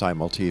on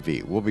Simul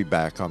TV. We'll be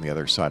back on the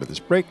other side of this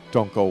break.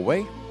 Don't go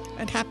away,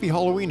 and happy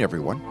Halloween,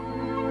 everyone.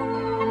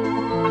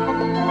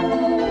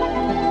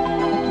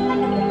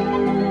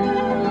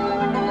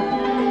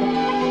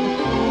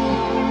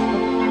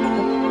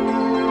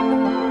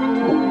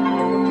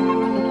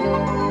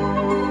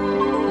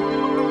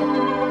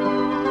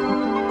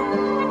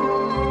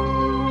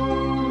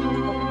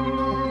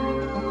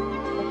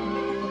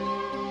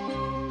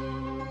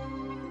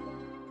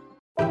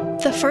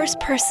 The first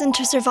person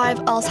to survive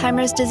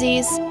Alzheimer's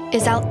disease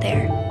is out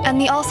there, and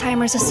the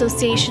Alzheimer's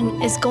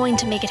Association is going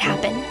to make it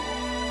happen.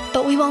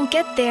 But we won't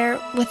get there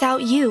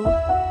without you.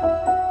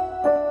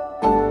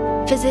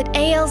 Visit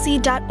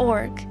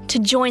alz.org to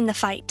join the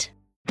fight.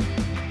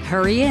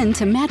 Hurry in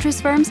to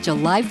Mattress Firm's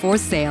July 4th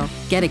sale.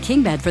 Get a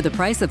king bed for the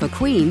price of a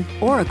queen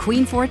or a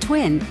queen for a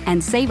twin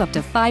and save up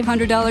to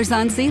 $500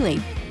 on Sealy.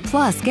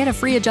 Plus, get a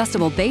free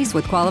adjustable base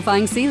with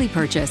qualifying Sealy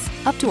purchase,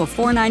 up to a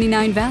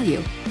 $499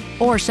 value.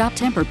 Or shop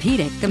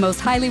Tempur-Pedic, the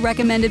most highly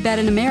recommended bed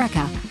in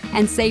America,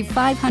 and save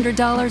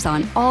 $500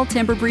 on all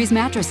Tempur-Breeze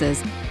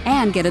mattresses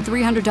and get a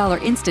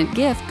 $300 instant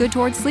gift good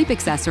towards sleep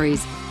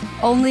accessories.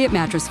 Only at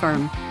Mattress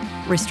Firm.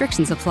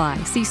 Restrictions apply.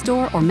 See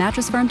store or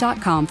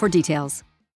mattressfirm.com for details.